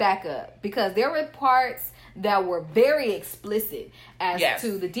 let me back up, because there were parts that were very explicit as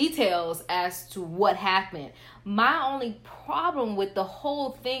to the details as to what happened. My only problem with the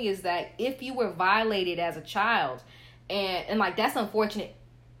whole thing is that if you were violated as a child, and like, that's unfortunate.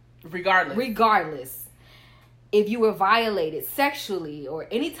 Regardless, if you were violated sexually or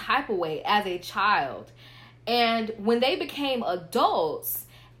any type of way as a child, and when they became adults,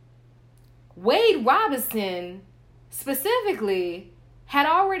 Wade Robinson specifically had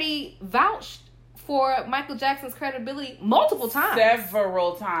already vouched for Michael Jackson's credibility multiple times.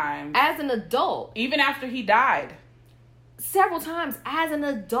 Several times. As an adult. Even after he died. Several times as an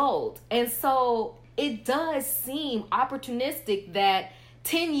adult. And so it does seem opportunistic that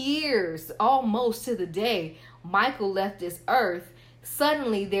 10 years, almost to the day, Michael left this earth.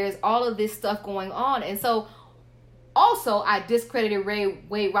 Suddenly there's all of this stuff going on. And so also I discredited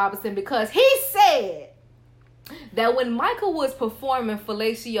Wade Robinson because he said that when Michael was performing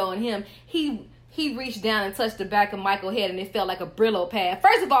Fellatio on him, he reached down and touched the back of Michael's head and it felt like a Brillo pad.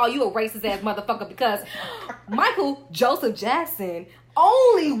 First of all, you a racist ass motherfucker, because Michael Joseph Jackson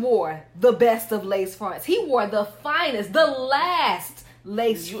only wore the best of lace fronts. He wore the finest, the last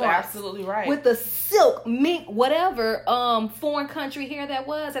lace fronts. You're absolutely right. With the silk, mink, whatever foreign country hair that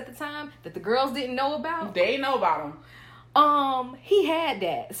was at the time that the girls didn't know about. They know about him. He had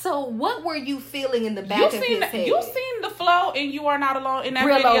that. So what were you feeling in the back of his head? You seen the flow and You Are Not Alone in that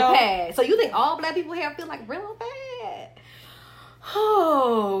Brillo video. pad. So you think all black people hair feel like Brillo pad?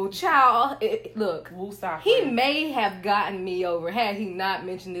 Oh, child. Look, he may have gotten me over had he not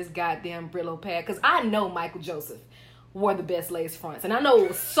mentioned this goddamn Brillo pad, because I know Michael Joseph wore the best lace fronts. And I know it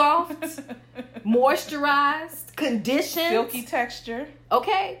was soft, moisturized, conditioned. Silky texture.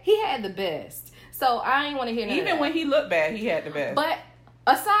 Okay? He had the best. So I ain't want to hear none of that. Even when he looked bad, he had the best. But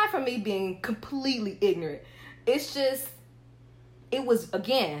aside from me being completely ignorant, it's just, it was,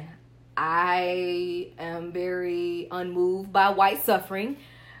 again, I am very unmoved by white suffering.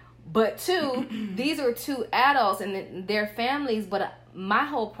 But two, these are two adults and their families. But my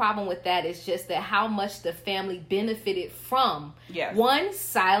whole problem with that is just that how much the family benefited from. Yes. One,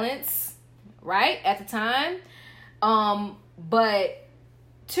 silence, right, at the time. But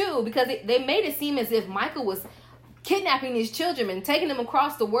two, because they made it seem as if Michael was kidnapping these children and taking them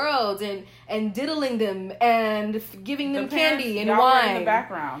across the world and diddling them and giving them candy and wine. Were in the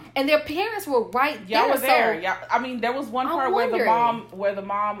background, and their parents were right there. Y'all were there. Y'all, I mean, there was one part where the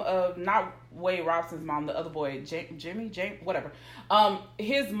mom of, not Wade Robson's mom, the other boy, James, whatever.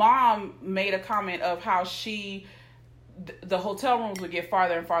 His mom made a comment of how the hotel rooms would get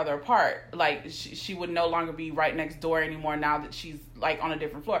farther and farther apart. Like she would no longer be right next door anymore now that she's like on a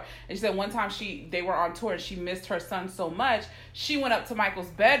different floor. And she said one time they were on tour and she missed her son so much, she went up to Michael's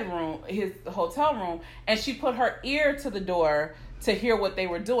bedroom, his hotel room, and she put her ear to the door to hear what they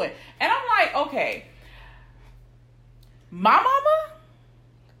were doing. And I'm like, okay, my mama?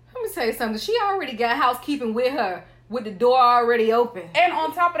 Let me tell you something. She already got housekeeping with her with the door already open. And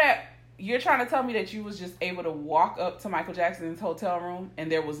on top of that, you're trying to tell me that you was just able to walk up to Michael Jackson's hotel room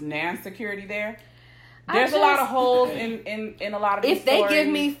and there was security there? There's a lot of holes in a lot of these If they give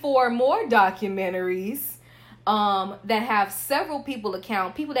me 4 more documentaries that have several people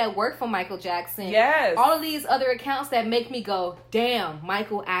that work for Michael Jackson. Yes. All of these other accounts that make me go, damn,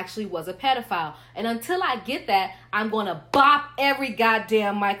 Michael actually was a pedophile. And until I get that, I'm going to bop every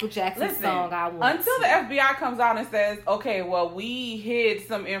goddamn Michael Jackson song I want. Until the FBI comes out and says, okay, well, we hid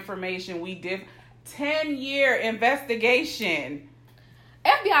some information. We did 10-year investigation.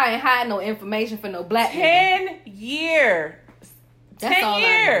 FBI ain't hiding no information for no black 10 year. That's 10 all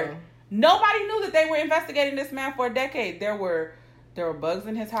year. I know. Nobody knew that they were investigating this man for a decade. There were bugs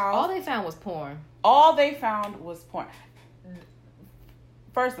in his house. All they found was porn.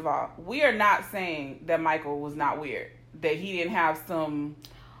 First of all, we are not saying that Michael was not weird. That he didn't have some...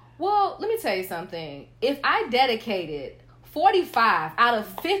 Well, let me tell you something. If I dedicated 45 out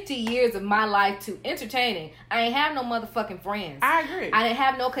of 50 years of my life to entertaining. I ain't have no motherfucking friends. I agree. I didn't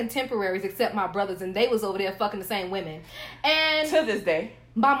have no contemporaries except my brothers, and they was over there fucking the same women. And to this day,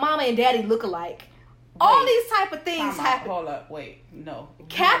 my mama and daddy look alike. All these type of things happen. Hold up, wait, no.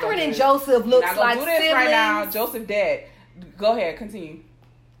 Catherine and Joseph looks like do this siblings. Right now. Joseph dead. Go ahead, continue.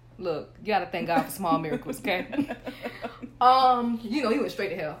 Look, you gotta thank God for small miracles, okay? He went straight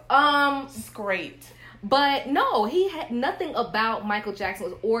to hell. Straight. But no, he had nothing about Michael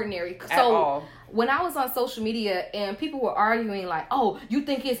Jackson was ordinary. So at all. When I was on social media and people were arguing like, "Oh, you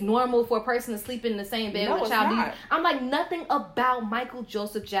think it's normal for a person to sleep in the same bed with a child?" Not. I'm like, nothing about Michael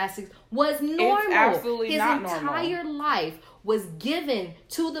Joseph Jackson was normal. It's absolutely not normal. His entire life was given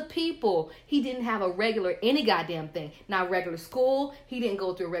to the people. He didn't have a regular any goddamn thing. Not regular school. He didn't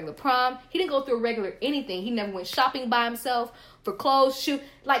go through a regular prom. He didn't go through a regular anything. He never went shopping by himself for clothes, shoes.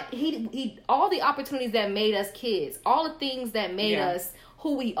 Like he all the opportunities that made us kids, all the things that made us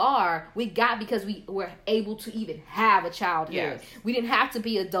who we are, we got because we were able to even have a childhood. Yes. We didn't have to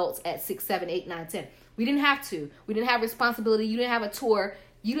be adults at 6, 7, 8, 9, 10. We didn't have to. We didn't have responsibility. You didn't have a tour.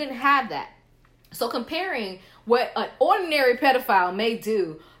 You didn't have that. So comparing what an ordinary pedophile may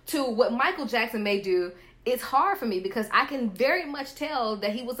do to what Michael Jackson may do, it's hard for me because I can very much tell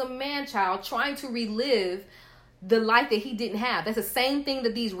that he was a man-child trying to relive the life that he didn't have. That's the same thing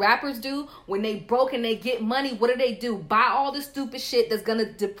that these rappers do when they broke and they get money. What do? Buy all the stupid shit that's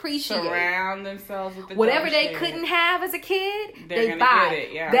gonna depreciate. Surround themselves with the whatever they shit. couldn't have as a kid, They're they buy get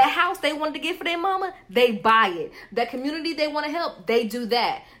it. Yeah. That house they wanted to get for their mama, they buy it. That community they want to help, they do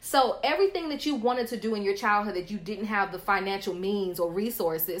that. So everything that you wanted to do in your childhood that you didn't have the financial means or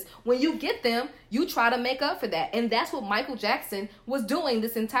resources, when you get them, you try to make up for that. And that's what Michael Jackson was doing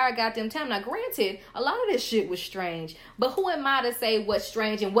this entire goddamn time. Now, granted, a lot of this shit was strange, but who am I to say what's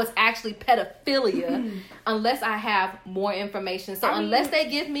strange and what's actually pedophilia unless I have more information? So unless they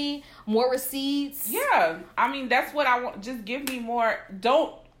give me more receipts. Yeah. I mean, that's what I want. Just give me more.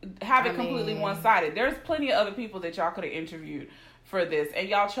 Don't have it completely one-sided. There's plenty of other people that y'all could have interviewed for this, and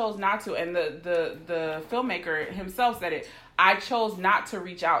y'all chose not to. And the filmmaker himself said it. I chose not to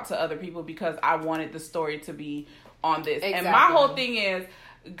reach out to other people because I wanted the story to be on this. Exactly. And my whole thing is,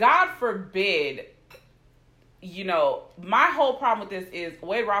 God forbid, my whole problem with this is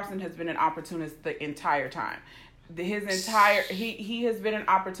Wade Robson has been an opportunist the entire time. He has been an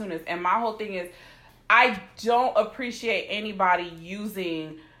opportunist. And my whole thing is, I don't appreciate anybody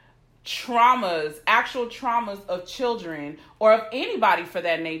using actual traumas of children or of anybody for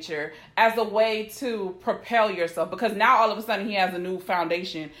that nature as a way to propel yourself, because now all of a sudden he has a new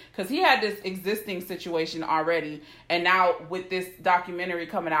foundation because he had this existing situation already, and now with this documentary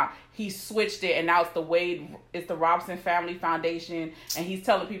coming out he switched it and now it's the Robson Family Foundation, and he's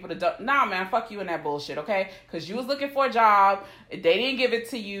telling people to nah man, fuck you and that bullshit, okay? Because you was looking for a job, they didn't give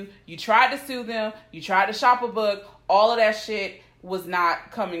it to you, you tried to sue them, you tried to shop a book, all of that shit was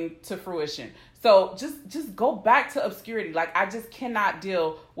not coming to fruition. So just go back to obscurity. Like, I just cannot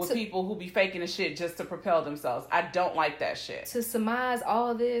deal with people who be faking the shit just to propel themselves. I don't like that shit. To surmise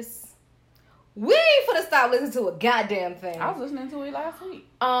all this, we ain't finna stop listening to a goddamn thing. I was listening to it last week.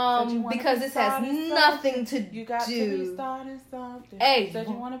 Because this has nothing to do. You got to be starting something. Hey, said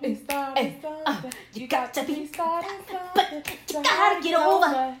you want to be starting something. You got to be starting but something. you gotta get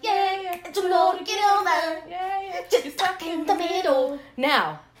over. Yeah, you know to get over. Yeah. Just stuck in the middle.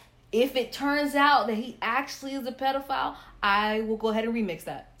 Now, if it turns out that he actually is a pedophile, I will go ahead and remix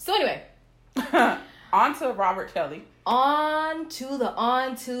that. So anyway, on to Robert Kelly. On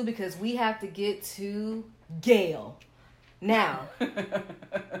to, because we have to get to Gail. Now,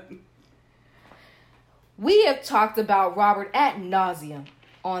 we have talked about Robert ad nauseum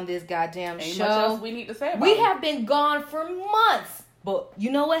on this goddamn Ain't show. much else we need to say about We him. have been gone for months, but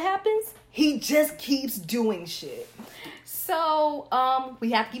you know what happens? He just keeps doing shit. So,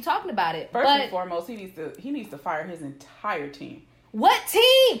 we have to keep talking about it. First and foremost, he needs to fire his entire team. What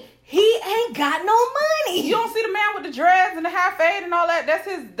team? He ain't got no money. You don't see the man with the dreads and the half fade and all that? That's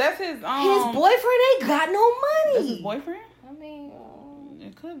his his boyfriend ain't got no money. That's his boyfriend? I mean,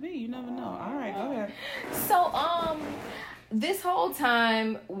 it could be. You never know. All right, go ahead. So, this whole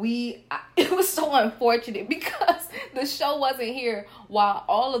time it was so unfortunate because the show wasn't here while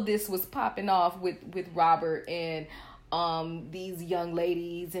all of this was popping off with Robert and these young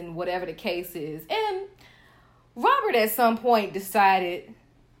ladies and whatever the case is. And Robert at some point decided,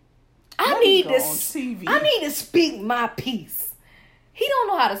 I need to speak my piece. He don't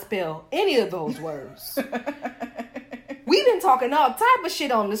know how to spell any of those words. We've been talking all type of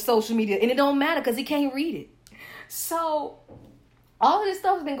shit on the social media, and it don't matter because he can't read it. So All of this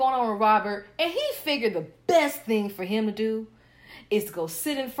stuff has been going on with Robert, and he figured the best thing for him to do is to go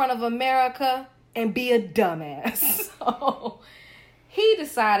sit in front of America and be a dumbass. So he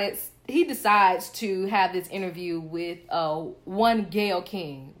decides to have this interview with one Gayle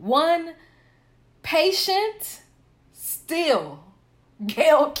King, one patient still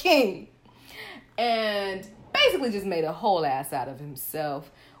Gayle King, and basically just made a whole ass out of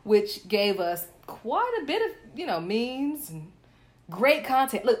himself, which gave us quite a bit of, memes and great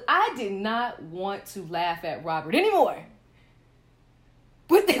content. Look, I did not want to laugh at Robert anymore,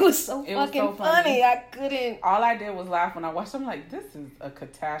 but it was so fucking funny. I couldn't. All I did was laugh when I watched. I'm like, this is a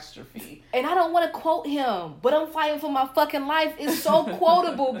catastrophe. And I don't want to quote him, but I'm fighting for my fucking life. It's so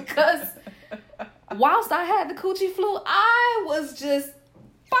quotable because whilst I had the Kewchi Flu, I was just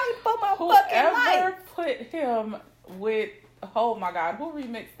fighting for my fucking life. Whoever put him with, oh my God, who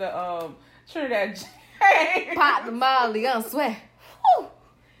remixed the Trinidad James? Pot the Molly, I swear. Whew.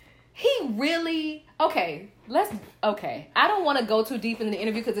 He really, okay. I don't want to go too deep into the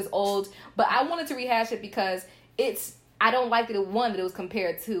interview because it's old, but I wanted to rehash it because I don't like that it was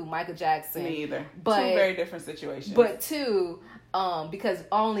compared to Michael Jackson. Me either. But, two very different situations. But two, because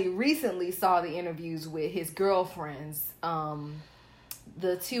I only recently saw the interviews with his girlfriends,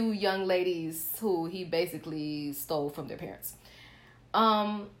 the two young ladies who he basically stole from their parents.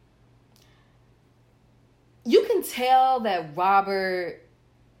 You can tell that Robert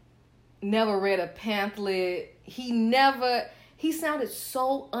never read a pamphlet. He sounded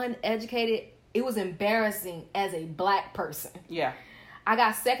so uneducated. It was embarrassing as a black person. Yeah. I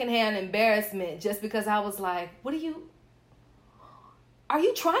got secondhand embarrassment just because I was like, are you trying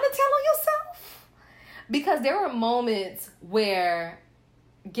to tell on yourself? Because there were moments where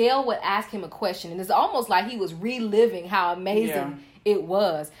Gayle would ask him a question, and it's almost like he was reliving how amazing it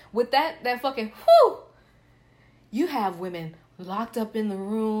was. With that fucking, you have women locked up in the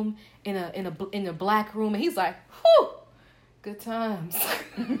room, in a black room, and he's like, good times.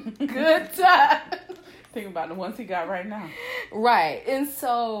 Good times. Think about the ones he got right now. Right. And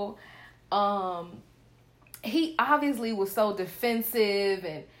so he obviously was so defensive,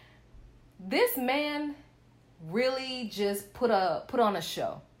 and this man really just put on a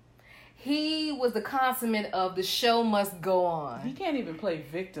show. He was the consummate of the show must go on. He can't even play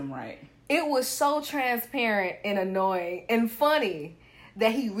victim right. It was so transparent and annoying and funny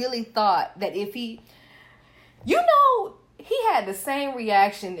that he really thought that if he had the same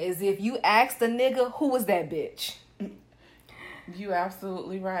reaction as if you asked a nigga, who was that bitch? You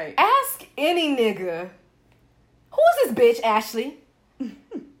absolutely right. Ask any nigga, who is this bitch, Ashley?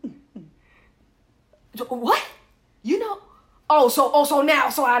 What? So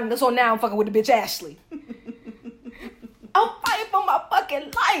now I'm fucking with the bitch Ashley. I'm fighting for my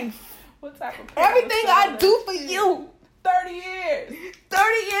fucking life. What type of everything I do for you? 30 years.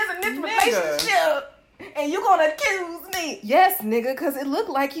 30 years in this relationship. And you gonna accuse me? Yes, nigga, because it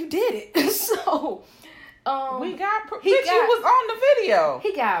looked like you did it. So, we was on the video.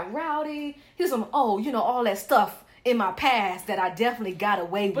 He got rowdy. He was all that stuff in my past that I definitely got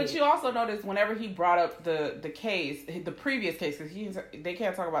away with. But you also notice whenever he brought up the case, the previous case, because they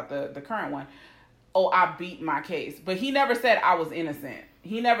can't talk about the current one. Oh, I beat my case. But he never said I was innocent.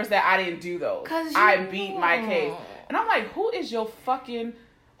 He never said I didn't do those. I beat my case. And I'm like, who is your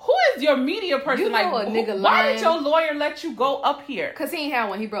media person? Why did your lawyer let you go up here? Because he ain't had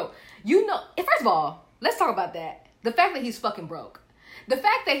one. He broke. First of all, let's talk about that. The fact that he's fucking broke. The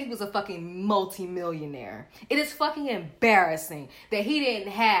fact that he was a fucking multi-millionaire. It is fucking embarrassing that he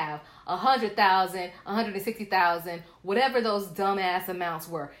didn't have 100,000, 160,000, whatever those dumbass amounts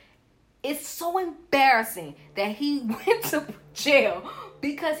were. It's so embarrassing that he went to jail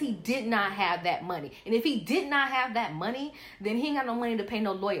because he did not have that money. And if he did not have that money, then he ain't got no money to pay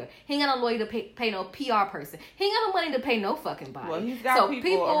no lawyer. He ain't got no lawyer to pay no PR person. He ain't got no money to pay no fucking body. Well, he's got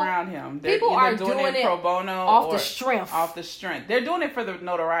people around him. People are doing it pro bono off the strength. Off the strength. They're doing it for the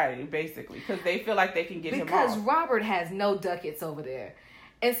notoriety, basically, because they feel like they can get him off. Because Robert has no ducats over there.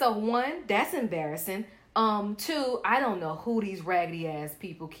 And so, one, that's embarrassing. Two, I don't know who these raggedy ass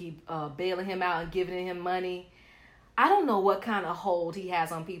people keep bailing him out and giving him money. I don't know what kind of hold he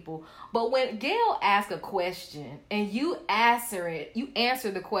has on people. But when Gayle asks a question and you answer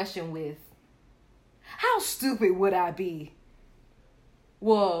the question with, how stupid would I be?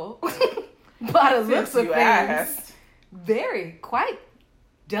 Well, by the looks of things, quite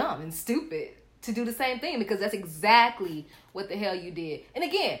dumb and stupid to do the same thing, because that's exactly what the hell you did. And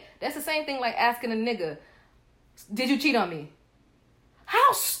again, that's the same thing like asking a nigga, did you cheat on me?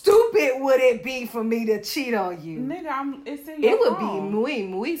 How stupid would it be for me to cheat on you? Nigga, it's in your It would phone. be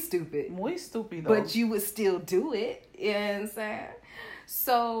muy stupid. Muy stupid, though. But you would still do it. You know what I'm saying?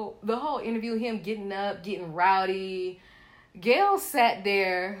 So the whole interview, him getting up, getting rowdy. Gail sat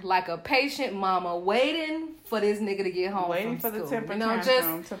there like a patient mama waiting for this nigga to get home waiting from for school. the temper just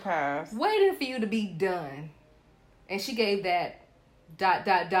tantrum to pass. waiting for you to be done. And she gave that ...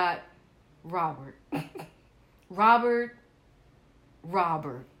 Robert.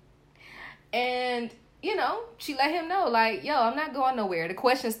 Robert. And, you know, she let him know, like, yo, I'm not going nowhere. The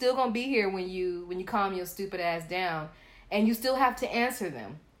question's still going to be here when you calm your stupid ass down. And you still have to answer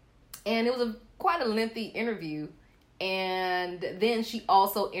them. And it was quite a lengthy interview. And then she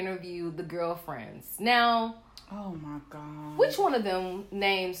also interviewed the girlfriends. Now, oh my God. Which one of them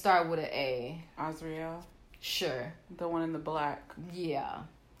names start with an A? Azriel. Sure. The one in the black. Yeah.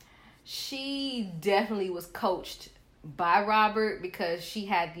 She definitely was coached by Robert because she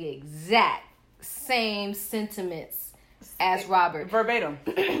had the exact same sentiments as Robert. Verbatim.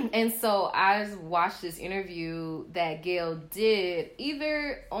 And so I watched this interview that Gail did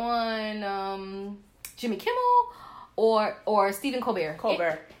either on Jimmy Kimmel or Stephen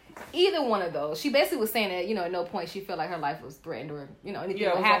Colbert. Either one of those. She basically was saying that, you know, at no point she felt like her life was threatened or, you know, anything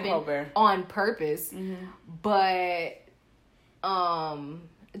would happen on purpose. Mm-hmm. But,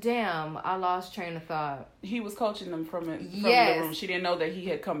 damn, I lost train of thought. He was coaching them from the room. She didn't know that he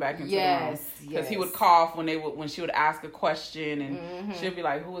had come back into the room. Because he would cough when she would ask a question, and she'd be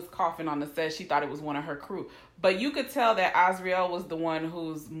like, who was coughing on the set? She thought it was one of her crew. But you could tell that Azriel was the one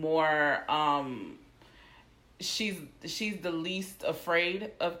who's more, she's the least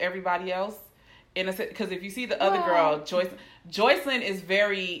afraid of everybody else. Because if you see the other girl, Joycelyn is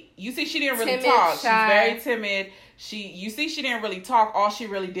very, you see she didn't really timid, talk. shy. She's very timid. You see she didn't really talk. All she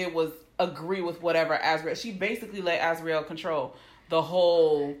really did was agree with whatever Azriel. She basically let Azriel control the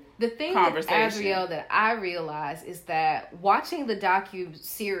whole conversation. With Azriel that I realized is that watching the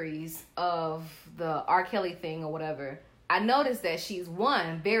docu-series of the R. Kelly thing or whatever, I noticed that she's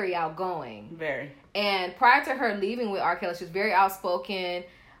very outgoing. Very. And prior to her leaving with R. Kelly, she was very outspoken.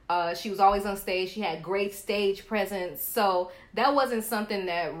 She was always on stage. She had great stage presence. So that wasn't something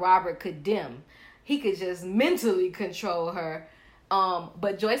that Robert could dim. He could just mentally control her.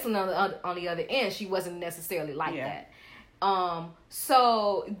 But Joycelyn on the other end, she wasn't necessarily like that.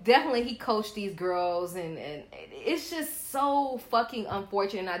 So definitely he coached these girls, and it's just so fucking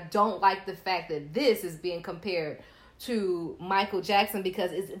unfortunate. And I don't like the fact that this is being compared to Michael Jackson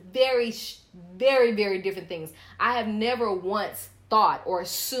because it's very, very, very different things. I have never once thought or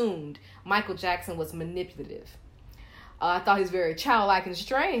assumed Michael Jackson was manipulative. I thought he was very childlike and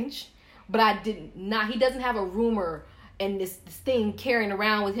strange, but I did not. He doesn't have a rumor and this thing carrying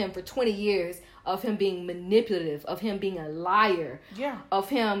around with him for 20 years of him being manipulative, of him being a liar, of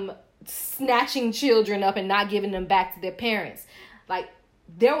him snatching children up and not giving them back to their parents. Like,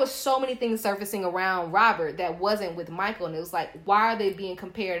 there was so many things surfacing around Robert that wasn't with Michael, and it was like, why are they being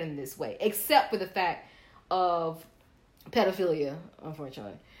compared in this way? Except for the fact of pedophilia,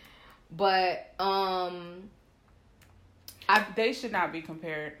 unfortunately. But they should not be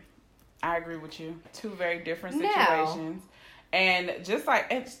compared. I agree with you. Two very different situations. And just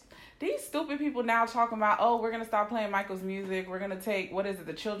like these stupid people now talking about, oh, we're going to stop playing Michael's music. We're going to take,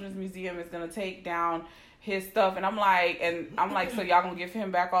 the Children's Museum is going to take down his stuff. And I'm like, so y'all going to give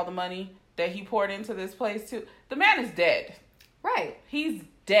him back all the money that he poured into this place too? The man is dead. Right. He's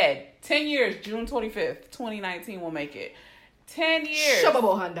dead. 10 years, June 25th, 2019 will make it. 10 years.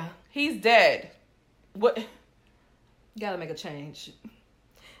 Shubabo Honda. He's dead. What? You gotta make a change.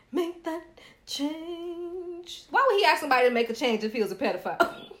 Make that change. Why would he ask somebody to make a change if he was a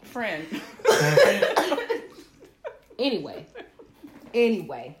pedophile? Friend.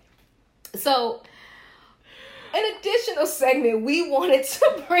 Anyway. So, an additional segment we wanted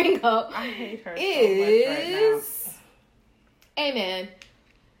to bring up I hate her so much right now. Hey man,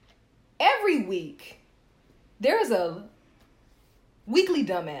 every week there's a weekly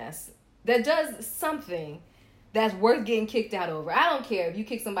dumbass that does something that's worth getting kicked out over. I don't care if you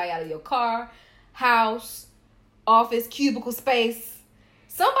kick somebody out of your car, house, office, cubicle space.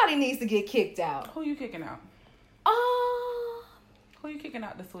 Somebody needs to get kicked out. Who you kicking out? Who you kicking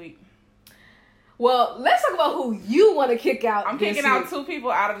out this week? Well, let's talk about who you want to kick out. I'm kicking out two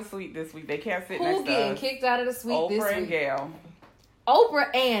people out of the suite this week. They can't sit next to us. Who getting kicked out of the suite this week? Oprah and Gail.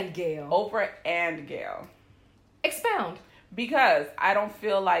 Oprah and Gail. Oprah and Gail. Expound. Because I don't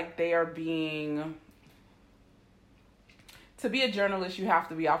feel like they are being... To be a journalist, you have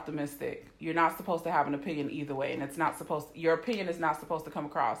to be optimistic. You're not supposed to have an opinion either way, and your opinion is not supposed to come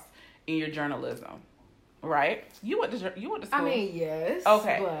across in your journalism. right? You went to school. I mean, yes.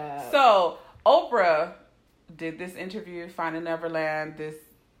 Okay. But... So Oprah did this interview, Finding Neverland.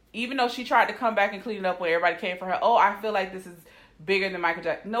 Even though she tried to come back and clean it up when everybody came for her. Oh, I feel like this is bigger than Michael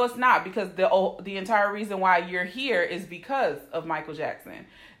Jackson. No, it's not, because the entire reason why you're here is because of Michael Jackson.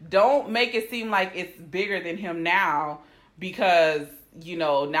 Don't make it seem like it's bigger than him now because, you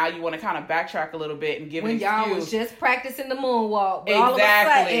know, now you want to kind of backtrack a little bit and give an excuse. When y'all was just practicing the moonwalk. But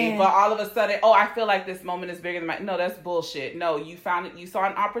all of a sudden, oh, I feel like this moment is bigger than my... No, that's bullshit. No, you found it. You saw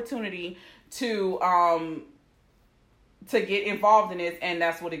an opportunity to get involved in this, and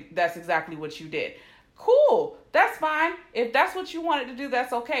that's exactly what you did. Cool. That's fine. If that's what you wanted to do,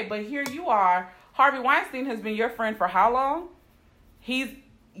 that's okay. But here you are. Harvey Weinstein has been your friend for how long?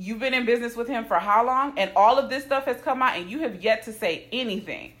 You've been in business with him for how long? And all of this stuff has come out and you have yet to say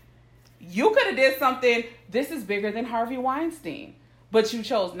anything. You could have did something, this is bigger than Harvey Weinstein. But you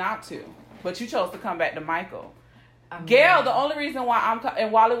chose not to. But you chose to come back to Michael. Gail, the only reason why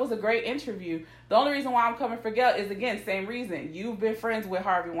and while it was a great interview, the only reason why I'm coming for Gail is, again, same reason. You've been friends with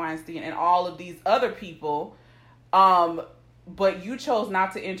Harvey Weinstein and all of these other people, but you chose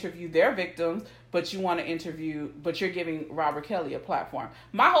not to interview their victims, but you're giving Robert Kelly a platform.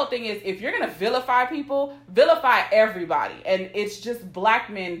 My whole thing is, if you're going to vilify people, vilify everybody. And it's just black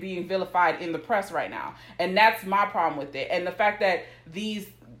men being vilified in the press right now. And that's my problem with it. And the fact that these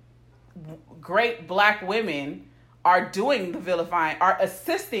great black women are doing the vilifying, are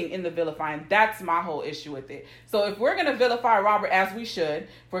assisting in the vilifying. That's my whole issue with it. So if we're going to vilify Robert, as we should,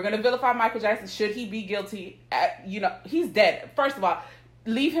 if we're going to vilify Michael Jackson, should he be guilty? He's dead. First of all,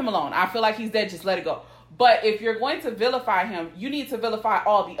 leave him alone. I feel like he's dead. Just let it go. But if you're going to vilify him, you need to vilify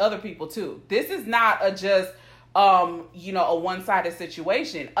all the other people too. This is not a one-sided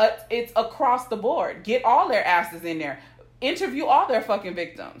situation. It's across the board. Get all their asses in there. Interview all their fucking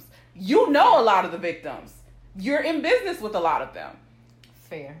victims. You know a lot of the victims. You're in business with a lot of them.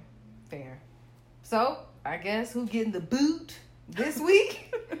 Fair. So, I guess who's getting the boot this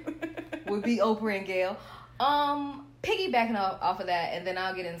week would be Oprah and Gail. Piggybacking off of that, and then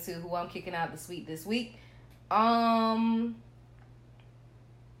I'll get into who I'm kicking out the suite this week. While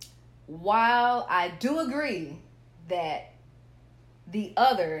I do agree that the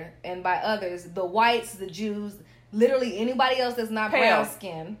other, and by others, the whites, the Jews, literally anybody else that's not brown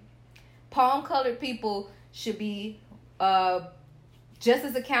skin, palm-colored people should be just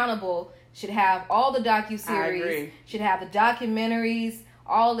as accountable, should have all the docuseries, should have the documentaries,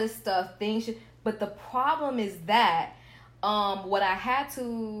 all this stuff. But the problem is that what I had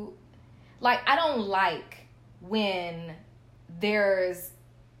to... I don't like when there's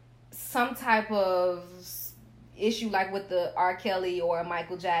some type of issue like with the R. Kelly or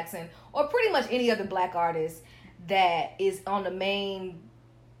Michael Jackson or pretty much any other black artist that is on the main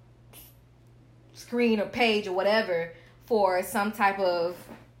screen or page or whatever for some type of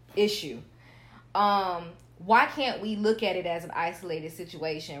issue. Why can't we look at it as an isolated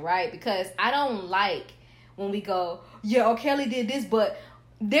situation, right? Because I don't like when we go, yeah, R. Kelly did this, but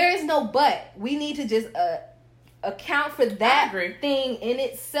there is no but. We need to just account for that thing in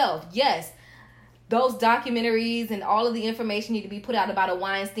itself. Yes, those documentaries and all of the information need to be put out about a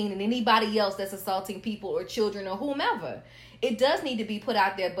Weinstein and anybody else that's assaulting people or children or whomever. It does need to be put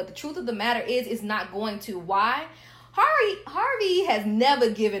out there, but the truth of the matter is it's not going to. Why? Harvey has never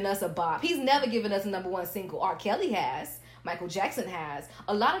given us a bop. He's never given us a number one single. R. Kelly has. Michael Jackson has.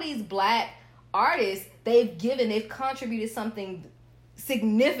 A lot of these black artists, they've contributed something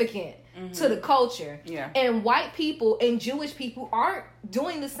significant to the culture. Yeah. And white people and Jewish people aren't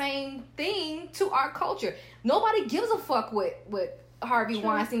doing the same thing to our culture. Nobody gives a fuck what Harvey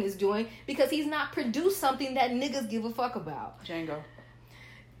Weinstein is doing because he's not produced something that niggas give a fuck about. Django.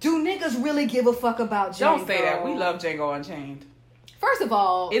 Do niggas really give a fuck about Django? Don't say that. We love Django Unchained. First of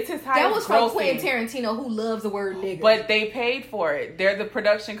all, it's his highest that was from Quentin Tarantino, who loves the word nigga. But they paid for it. They're the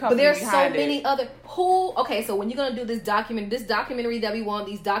production company. But there's so many other Okay, so when you're gonna do this documentary that we want,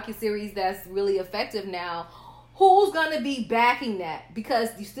 these docuseries that's really effective now, who's gonna be backing that? Because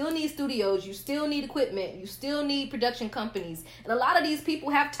you still need studios, you still need equipment, you still need production companies, and a lot of these people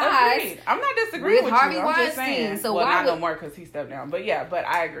have ties. Agreed. I'm not disagreeing with Harvey you. Weinstein. I'm just saying. So well, why not no more because he stepped down. But yeah, but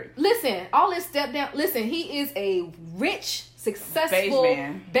I agree. Listen, all this step down. Listen, he is a rich, successful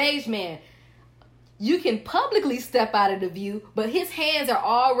beige man. You can publicly step out of the view, but his hands are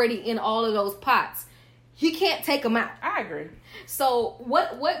already in all of those pots. He can't take them out. I agree. So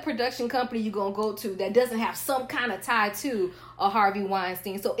what production company you gonna go to that doesn't have some kind of tie to a Harvey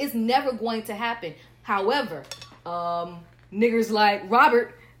Weinstein? So it's never going to happen. However, niggers like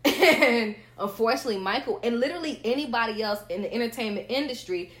Robert and unfortunately Michael and literally anybody else in the entertainment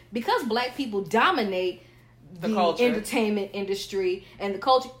industry, because black people dominate, the culture. entertainment industry and the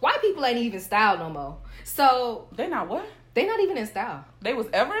culture. White people ain't even style no more. So they not what? They not even in style. They was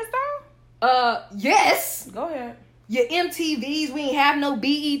ever in style? Yes. Go ahead. Your MTVs, we ain't have no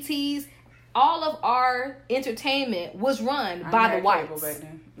BETs. All of our entertainment was run by the whites. Back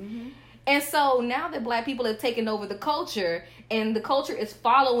then. Mm-hmm. And so now that black people have taken over the culture, and the culture is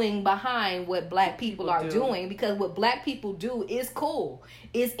following behind what black people are doing, because what black people do is cool,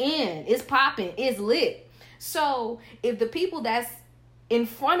 is in, is popping, is lit. So if the people that's in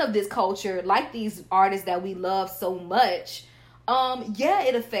front of this culture, like these artists that we love so much,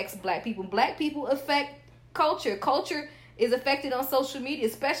 it affects black people. Black people affect culture. Culture is affected on social media,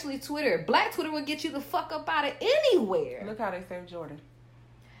 especially Twitter. Black Twitter will get you the fuck up out of anywhere. Look how they saved Jordan.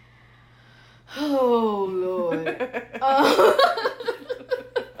 Oh, Lord.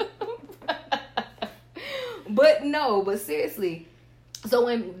 But seriously, so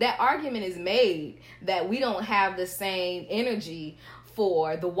when that argument is made that we don't have the same energy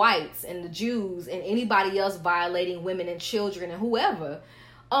for the whites and the Jews and anybody else violating women and children and whoever,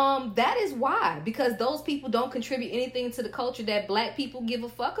 that is why, because those people don't contribute anything to the culture that black people give a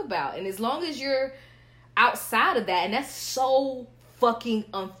fuck about. And as long as you're outside of that, and that's so fucking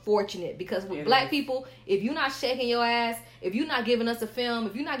unfortunate, because with black people, if you're not shaking your ass, if you're not giving us a film,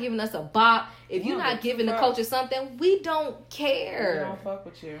 if you're not giving us a bop, if you're not giving the culture something, we don't care. We don't fuck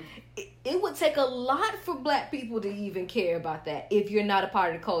with you. It would take a lot for black people to even care about that if you're not a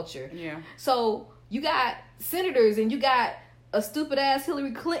part of the culture. Yeah. So you got senators and you got a stupid ass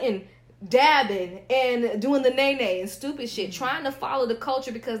Hillary Clinton dabbing and doing the nay and stupid shit, trying to follow the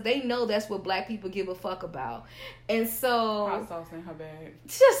culture because they know that's what black people give a fuck about. And so hot sauce in her bag.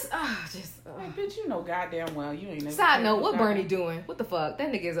 Hey, bitch, you know goddamn well you ain't never. Side note, what Bernie doing? What the fuck?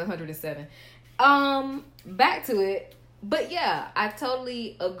 That nigga is 107. Back to it. But yeah, I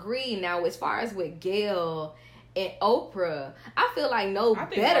totally agree. Now, as far as with Gayle and Oprah, I feel like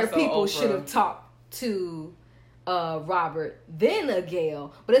better people should have talked to Robert than a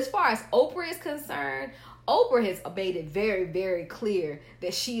Gayle. But as far as Oprah is concerned, Oprah has made it very, very clear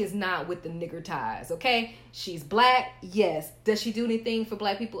that she is not with the nigger ties, okay? She's black, yes. Does she do anything for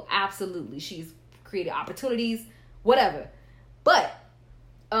black people? Absolutely. She's created opportunities, whatever. But,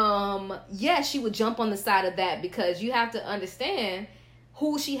 she would jump on the side of that, because you have to understand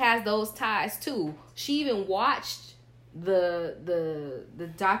who she has those ties to. She even watched the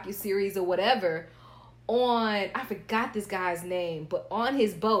docuseries or whatever on, I forgot this guy's name, but on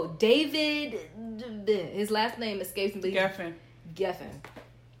his boat, David, his last name escapes me. Geffen.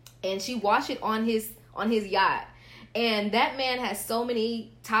 And she watched it on his yacht. And that man has so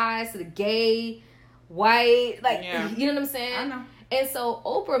many ties to the gay, white, you know what I'm saying? I know. And so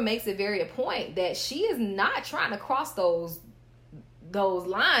Oprah makes it very a point that she is not trying to cross those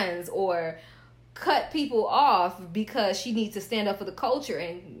lines or cut people off because she needs to stand up for the culture.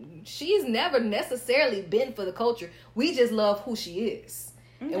 And she's never necessarily been for the culture. We just love who she is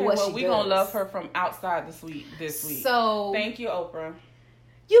and what she does. We're going to love her from outside this week. So thank you, Oprah.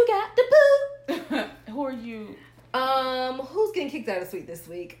 You got the boo. Who are you? Who's getting kicked out of the suite this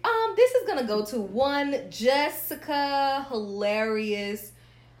week? This is gonna go to one Jessica Hilarious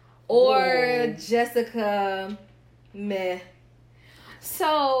or Jessica Meh.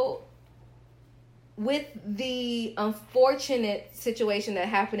 So, with the unfortunate situation that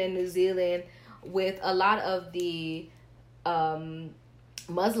happened in New Zealand with a lot of the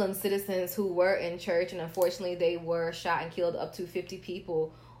Muslim citizens who were in church, and unfortunately they were shot and killed, up to 50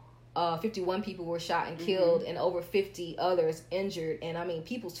 people. 51 people were shot and killed, and over 50 others injured. And I mean,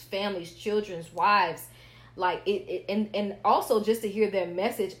 people's families, children's wives, like it and also just to hear their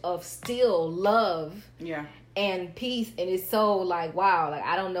message of still love and peace. And it's so like, wow, like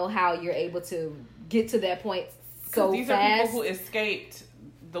I don't know how you're able to get to that point so these fast. Are people who escaped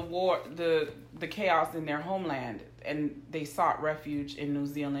the war, the chaos in their homeland, and they sought refuge in New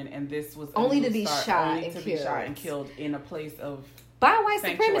Zealand, and this was only to be shot and killed in a place of by white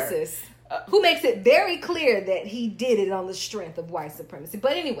supremacists, who makes it very clear that he did it on the strength of white supremacy.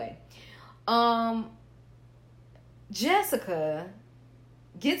 But anyway, Jessica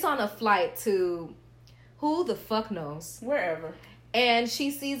gets on a flight to who the fuck knows, wherever, and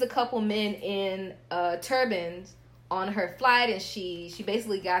she sees a couple men in turbans on her flight, and she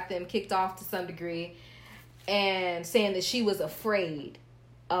basically got them kicked off to some degree, and saying that she was afraid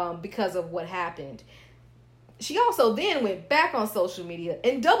because of what happened. She also then went back on social media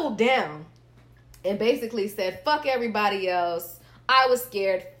and doubled down and basically said, fuck everybody else. I was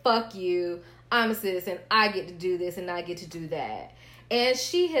scared. Fuck you. I'm a citizen. I get to do this and I get to do that. And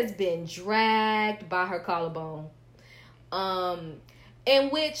she has been dragged by her collarbone. In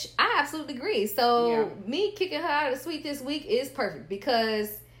which I absolutely agree. So Yeah. me kicking her out of the suite this week is perfect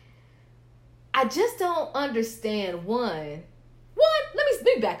because I just don't understand. One, let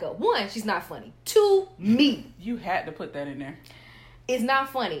me back up. One, she's not funny. Two, me. You had to put that in there. It's not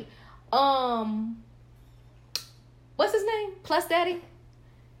funny. What's his name? Plus Daddy?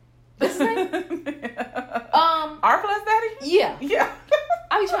 What's his name? Our Plus Daddy? Yeah. Yeah.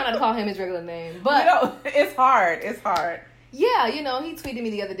 I be trying not to call him his regular name. But You know, it's hard. It's hard. yeah, you know, he tweeted me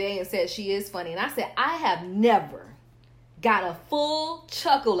the other day and said she is funny. And I said, I have never got a full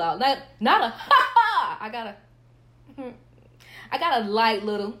chuckle out. Not a ha-ha. I got a light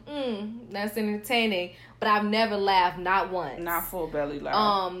little, that's entertaining. But I've never laughed, not once. Not full belly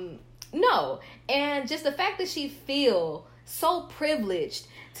laugh. No. And just the fact that she feel so privileged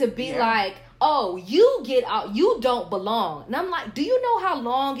to be like, oh, you get out, you don't belong. And I'm like, do you know how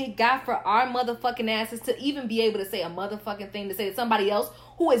long it got for our motherfucking asses to even be able to say a motherfucking thing to say that somebody else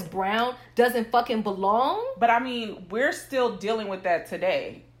who is brown doesn't fucking belong? But I mean, we're still dealing with that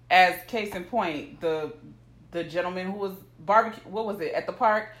today. As case in point, the gentleman who was at the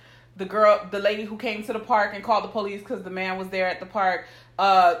park? The lady who came to the park and called the police because the man was there at the park.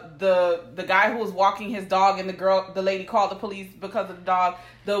 The guy who was walking his dog and the lady called the police because of the dog.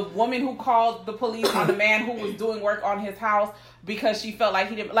 The woman who called the police on the man who was doing work on his house because she felt like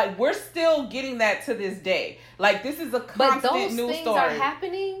he didn't, like, we're still getting that to this day. Like, this is a constant news story. But those things are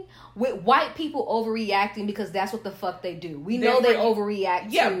happening with white people overreacting because that's what the fuck they do. We know they overreact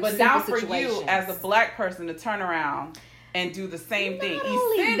to simple but now for situations. you as a black person to turn around and do the same thing.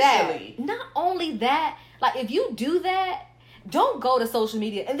 Not only that, like, if you do that, don't go to social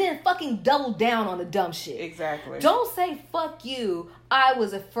media and then fucking double down on the dumb shit. Exactly. Don't say, fuck you, I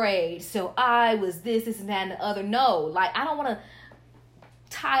was afraid, so I was this, and that, and the other. No, like, I don't want to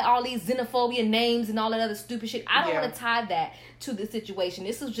tie all these xenophobia names and all that other stupid shit. I don't want to tie that to the situation.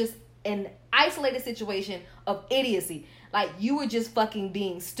 This was just an isolated situation of idiocy. Like, you were just fucking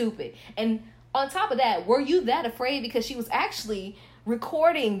being stupid. And on top of that, were you that afraid? Because she was actually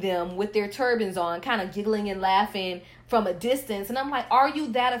recording them with their turbans on, kind of giggling and laughing from a distance. And I'm like, are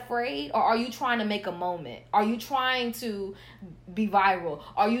you that afraid? Or are you trying to make a moment? Are you trying to be viral?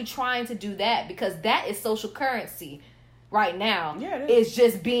 Are you trying to do that? Because that is social currency right now. Yeah, it is. It's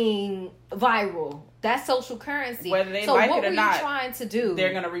just being viral. That's social currency. Whether they like it or not. So what were you trying to do?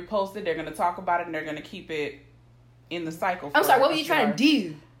 They're going to repost it. They're going to talk about it. And they're going to keep it in the cycle. I'm sorry, what were you trying to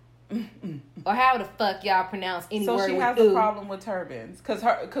do? Or how the fuck y'all pronounce any word? So she has a problem with turbans. Cause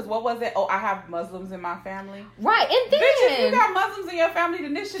what was it? Oh, I have Muslims in my family. Right, and then bitch, if you got Muslims in your family,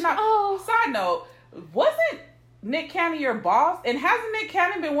 then this should not. Oh, side note, wasn't Nick Cannon your boss? And hasn't Nick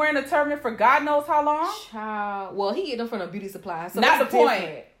Cannon been wearing a turban for God knows how long? Child. Well, he get them from a beauty supply. So not the different.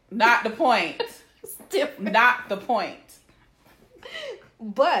 point. Not the point. It's different. Not the point.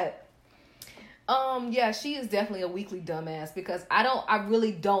 But yeah, she is definitely a weekly dumbass because I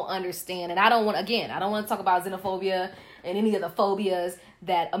really don't understand. And I don't want to talk about xenophobia and any of the phobias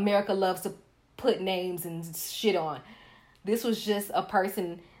that America loves to put names and shit on. This was just a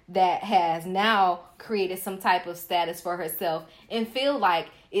person that has now created some type of status for herself and feel like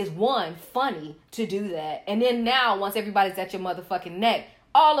it's funny to do that. And then now, once everybody's at your motherfucking neck,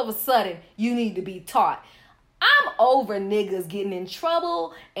 all of a sudden you need to be taught. I'm over niggas getting in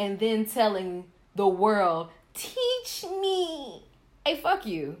trouble and then telling the world, teach me. Hey, fuck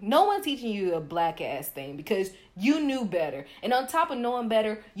you. No one's teaching you a black ass thing because you knew better. And on top of knowing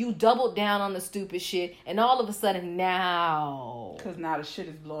better, you doubled down on the stupid shit. And all of a sudden now, because now the shit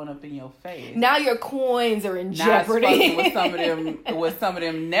is blowing up in your face. Now your coins are in jeopardy. With some of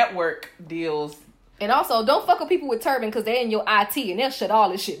them network deals. And also, don't fuck with people with turban because they're in your IT and they'll shut all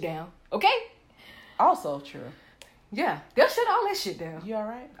this shit down. Okay? Also true. Yeah, they'll shut all that shit down. You all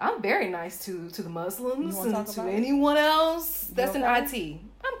right? I'm very nice to the Muslims and to anyone else that's in IT.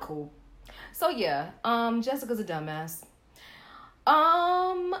 I'm cool. So yeah, Jessica's a dumbass.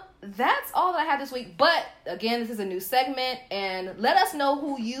 That's all that I have this week. But again, this is a new segment, and let us know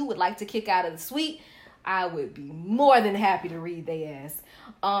who you would like to kick out of the suite. I would be more than happy to read their ass.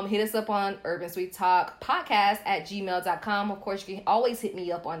 Hit us up on Urban Sweet Talk Podcast at gmail.com. Of course, you can always hit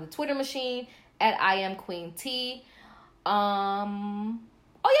me up on the Twitter machine at I am Queen T. Oh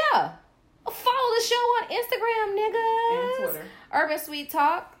yeah, follow the show on Instagram, niggas. And Twitter. Urban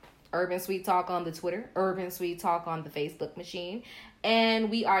Sweet Talk on the Twitter, Urban Sweet Talk on the Facebook machine,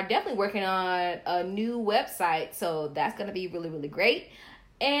 and we are definitely working on a new website, so that's gonna be really, really great.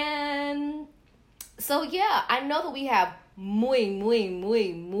 And so yeah, I know that we have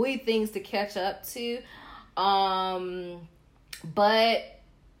muy things to catch up to, but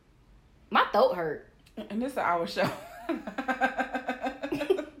my throat hurt. And this is our show.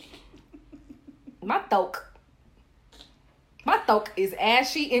 My throat is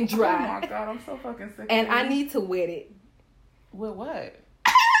ashy and dry. Oh my God, I'm so fucking sick. And of I this. need to wet it. With what?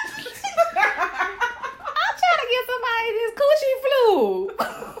 I'm trying to get somebody this Kewchi Flu.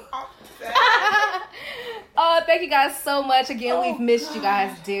 Thank you guys so much. Again, we've missed you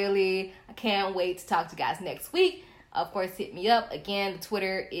guys dearly. I can't wait to talk to you guys next week. Of course, hit me up. Again, the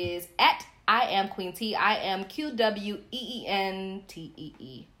Twitter is at I am Queen T. I am QWEENTEE.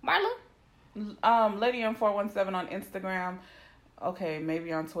 Marla? Lady M417 on Instagram. Okay,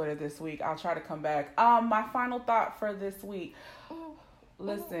 maybe on Twitter this week. I'll try to come back. My final thought for this week.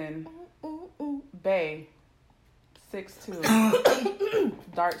 Listen, Bae, 6'2",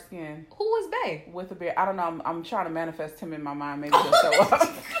 dark skin. Who is Bae? With a beard. I don't know. I'm trying to manifest him in my mind. Maybe he'll show up.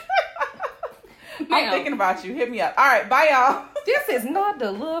 I'm thinking about you. Hit me up. All right, bye, y'all. This is not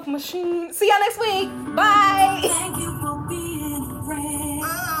the love machine. See y'all next week. Bye. Thank you for being a friend.